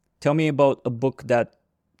 Book. Tell me about a book that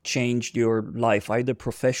changed your life, either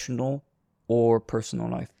professional or personal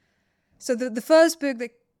life. So the first book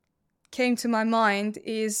that came to my mind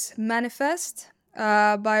is Manifest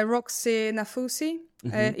by Roxy Nafusi.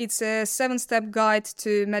 Mm-hmm. It's a 7-step guide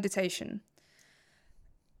to meditation.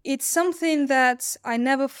 It's something that I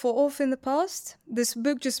never thought of in the past. This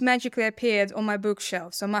book just magically appeared on my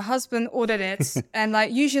bookshelf. So my husband ordered it, and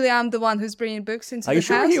usually I'm the one who's bringing books into the house.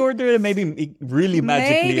 Are you sure he ordered it? Maybe it really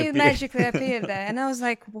magically appeared there. And I was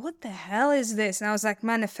like, what the hell is this? And I was like,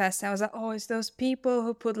 Manifest. And I was like, it's those people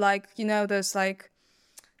who put those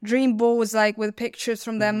dream boards with pictures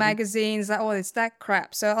from their magazines. It's that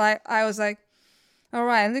crap. So I was like, all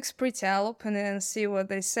right, it looks pretty. I'll open it and see what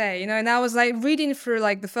they say. And I was reading through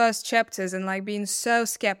the first chapters and being so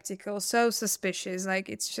skeptical, so suspicious.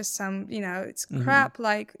 It's just some, it's crap.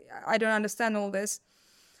 I don't understand all this.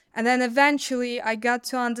 And then eventually I got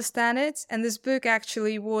to understand it. And this book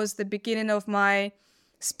actually was the beginning of my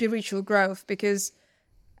spiritual growth, because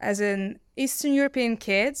as an Eastern European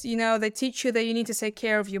kid, they teach you that you need to take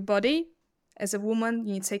care of your body. As a woman,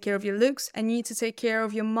 you need to take care of your looks, and you need to take care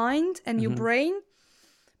of your mind and your brain.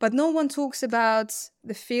 But no one talks about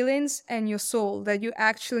the feelings and your soul, that you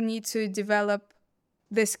actually need to develop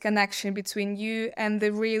this connection between you and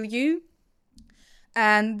the real you.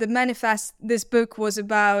 And the Manifest, this book was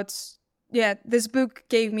about, this book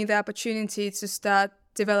gave me the opportunity to start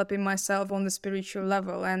developing myself on the spiritual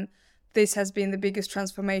level. And this has been the biggest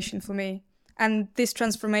transformation for me. And this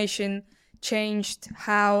transformation changed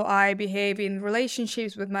how I behave in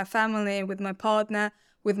relationships with my family, with my partner,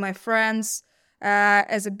 with my friends.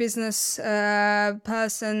 As a business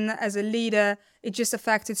person, as a leader, it just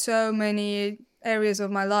affected so many areas of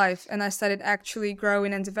my life. And I started actually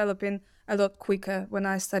growing and developing a lot quicker when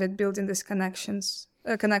I started building this connection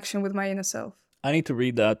with my inner self. I need to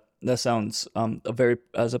read that. That sounds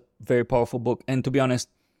a very powerful book. And to be honest,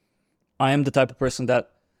 I am the type of person that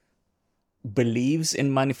believes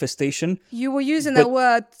in manifestation. You were using that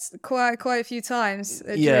word quite a few times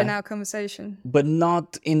during our conversation. But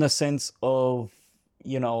not in a sense of,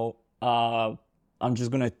 I'm just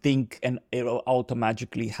going to think and it'll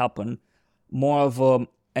automatically happen. More of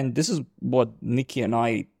and this is what Nikki and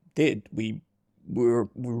I did. We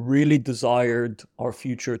really desired our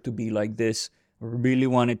future to be like this. We really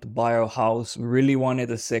wanted to buy our house. We really wanted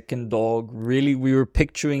a second dog. Really, we were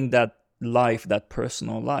picturing that life, that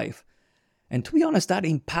personal life. And to be honest, that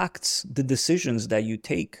impacts the decisions that you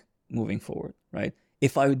take moving forward, right?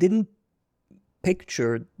 If I didn't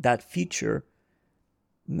picture that future,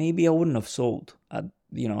 maybe I wouldn't have sold at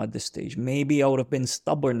this stage. Maybe I would have been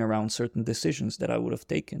stubborn around certain decisions that I would have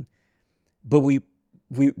taken. But we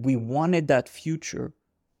wanted that future,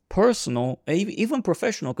 personal, even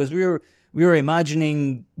professional, because we were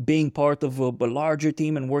imagining being part of a larger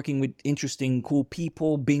team and working with interesting, cool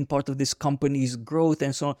people, being part of this company's growth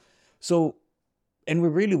and so on. So, and we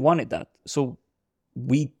really wanted that. So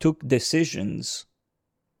we took decisions,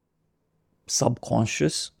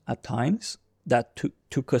 subconscious at times, that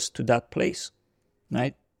took us to that place,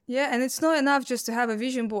 right? Yeah, and it's not enough just to have a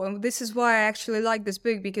vision board. And this is why I actually like this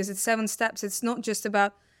book, because it's 7 steps. It's not just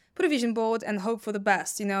about put a vision board and hope for the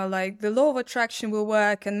best. Like the law of attraction will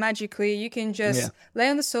work and magically you can just lay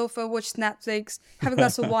on the sofa, watch Netflix, have a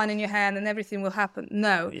glass of wine in your hand and everything will happen.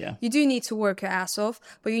 No, you do need to work your ass off,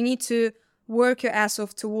 but you need to work your ass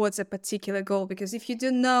off towards a particular goal, because if you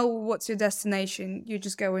don't know what's your destination, you're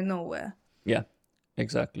just going nowhere. Yeah,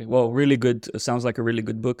 exactly. Well, really good. Sounds like a really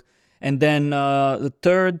good book. And then the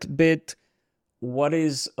third bit, what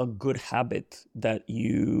is a good habit that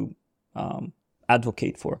you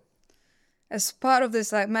advocate for? As part of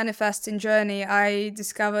this manifesting journey, I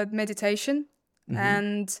discovered meditation.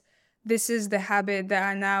 And this is the habit that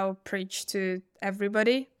I now preach to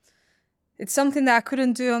everybody. It's something that I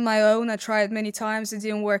couldn't do on my own. I tried many times. It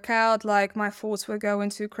didn't work out. My thoughts were going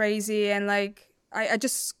too crazy. And I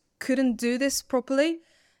just couldn't do this properly.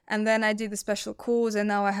 And then I did a special course, and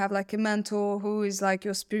now I have a mentor who is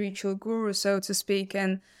your spiritual guru, so to speak.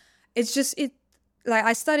 And it's just,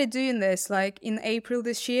 I started doing this in April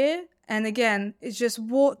this year. And again, it's just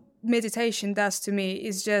what meditation does to me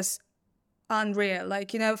is just unreal.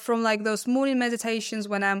 From those morning meditations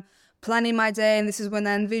when I'm planning my day, and this is when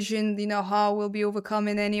I envision, how we'll be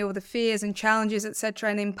overcoming any of the fears and challenges, etc.,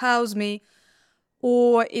 and it empowers me.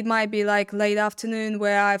 Or it might be late afternoon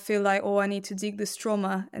where I feel I need to dig this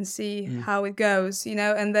trauma and see how it goes,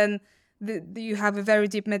 and then you have a very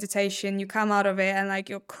deep meditation, you come out of it and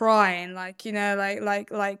you're crying,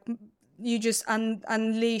 you just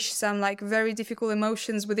unleash some very difficult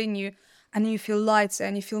emotions within you, and you feel lighter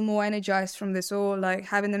and you feel more energized from this. Or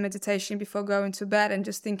having a meditation before going to bed and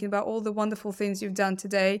just thinking about all the wonderful things you've done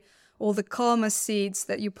today, all the karma seeds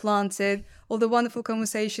that you planted, all the wonderful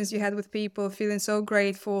conversations you had with people, feeling so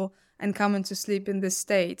grateful and coming to sleep in this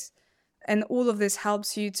state. And all of this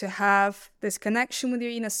helps you to have this connection with your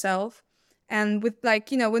inner self. And with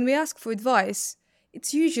when we ask for advice,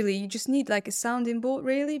 it's usually you just need a sounding board,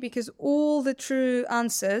 really, because all the true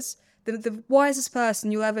answers, the wisest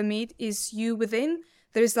person you'll ever meet is you within.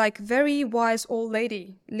 There's very wise old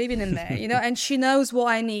lady living in there, and she knows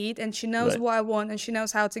what I need and she knows what I want and she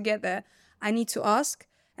knows how to get there. I need to ask.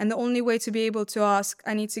 And the only way to be able to ask,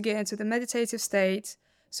 I need to get into the meditative state.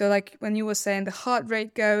 So when you were saying, the heart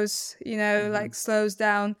rate goes, slows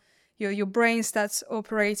down, your brain starts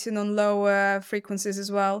operating on lower frequencies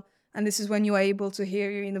as well. And this is when you're able to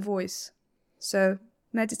hear your inner voice. So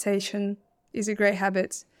meditation is a great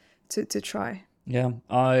habit to try. Yeah,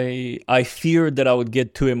 I feared that I would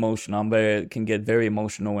get too emotional. I can get very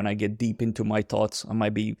emotional when I get deep into my thoughts. I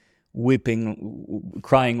might be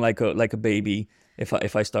crying like a baby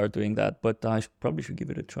if I start doing that. But I probably should give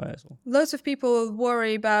it a try as well. Lots of people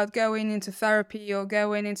worry about going into therapy or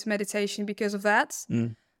going into meditation because of that.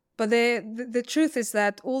 But the truth is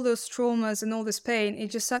that all those traumas and all this pain, it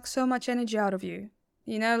just sucks so much energy out of you.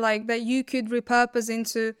 That you could repurpose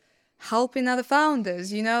into helping other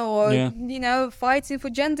founders, or, fighting for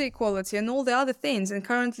gender equality and all the other things. And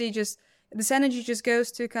currently this energy just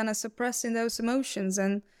goes to kind of suppressing those emotions.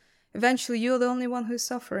 And eventually you're the only one who's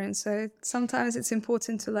suffering. So sometimes it's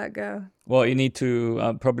important to let go. Well, you need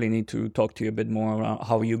to probably need to talk to you a bit more around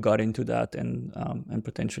how you got into that and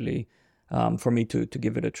potentially for me to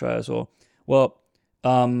give it a try as well. Well,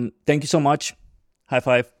 thank you so much. High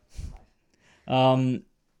five. I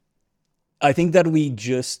think that we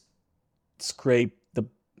just scrape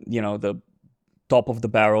the top of the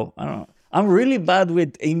barrel. I don't know. I'm really bad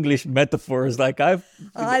with English metaphors. I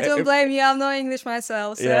don't blame you. I'm not English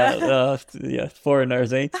myself. So. Yeah,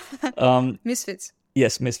 foreigners, eh? Misfits.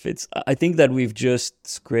 Yes, misfits. I think that we've just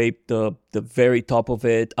scraped the very top of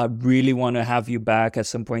it. I really want to have you back at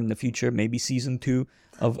some point in the future, maybe season 2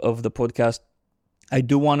 of the podcast. I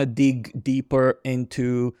do want to dig deeper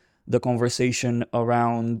into the conversation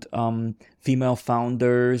around female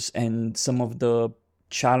founders and some of the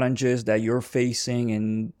challenges that you're facing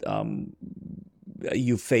and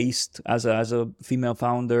you faced as a female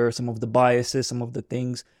founder, some of the biases, some of the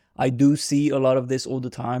things. I do see a lot of this all the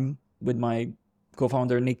time with my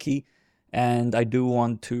co-founder Nikki, and I do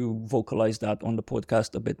want to vocalize that on the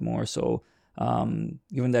podcast a bit more. So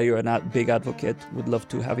given that you're a big advocate, would love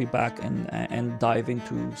to have you back and dive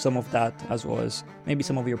into some of that, as well as maybe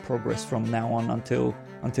some of your progress from now on until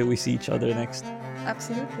we see each other next.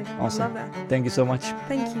 Absolutely. Awesome. I love that. Thank you so much.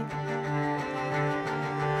 Thank you.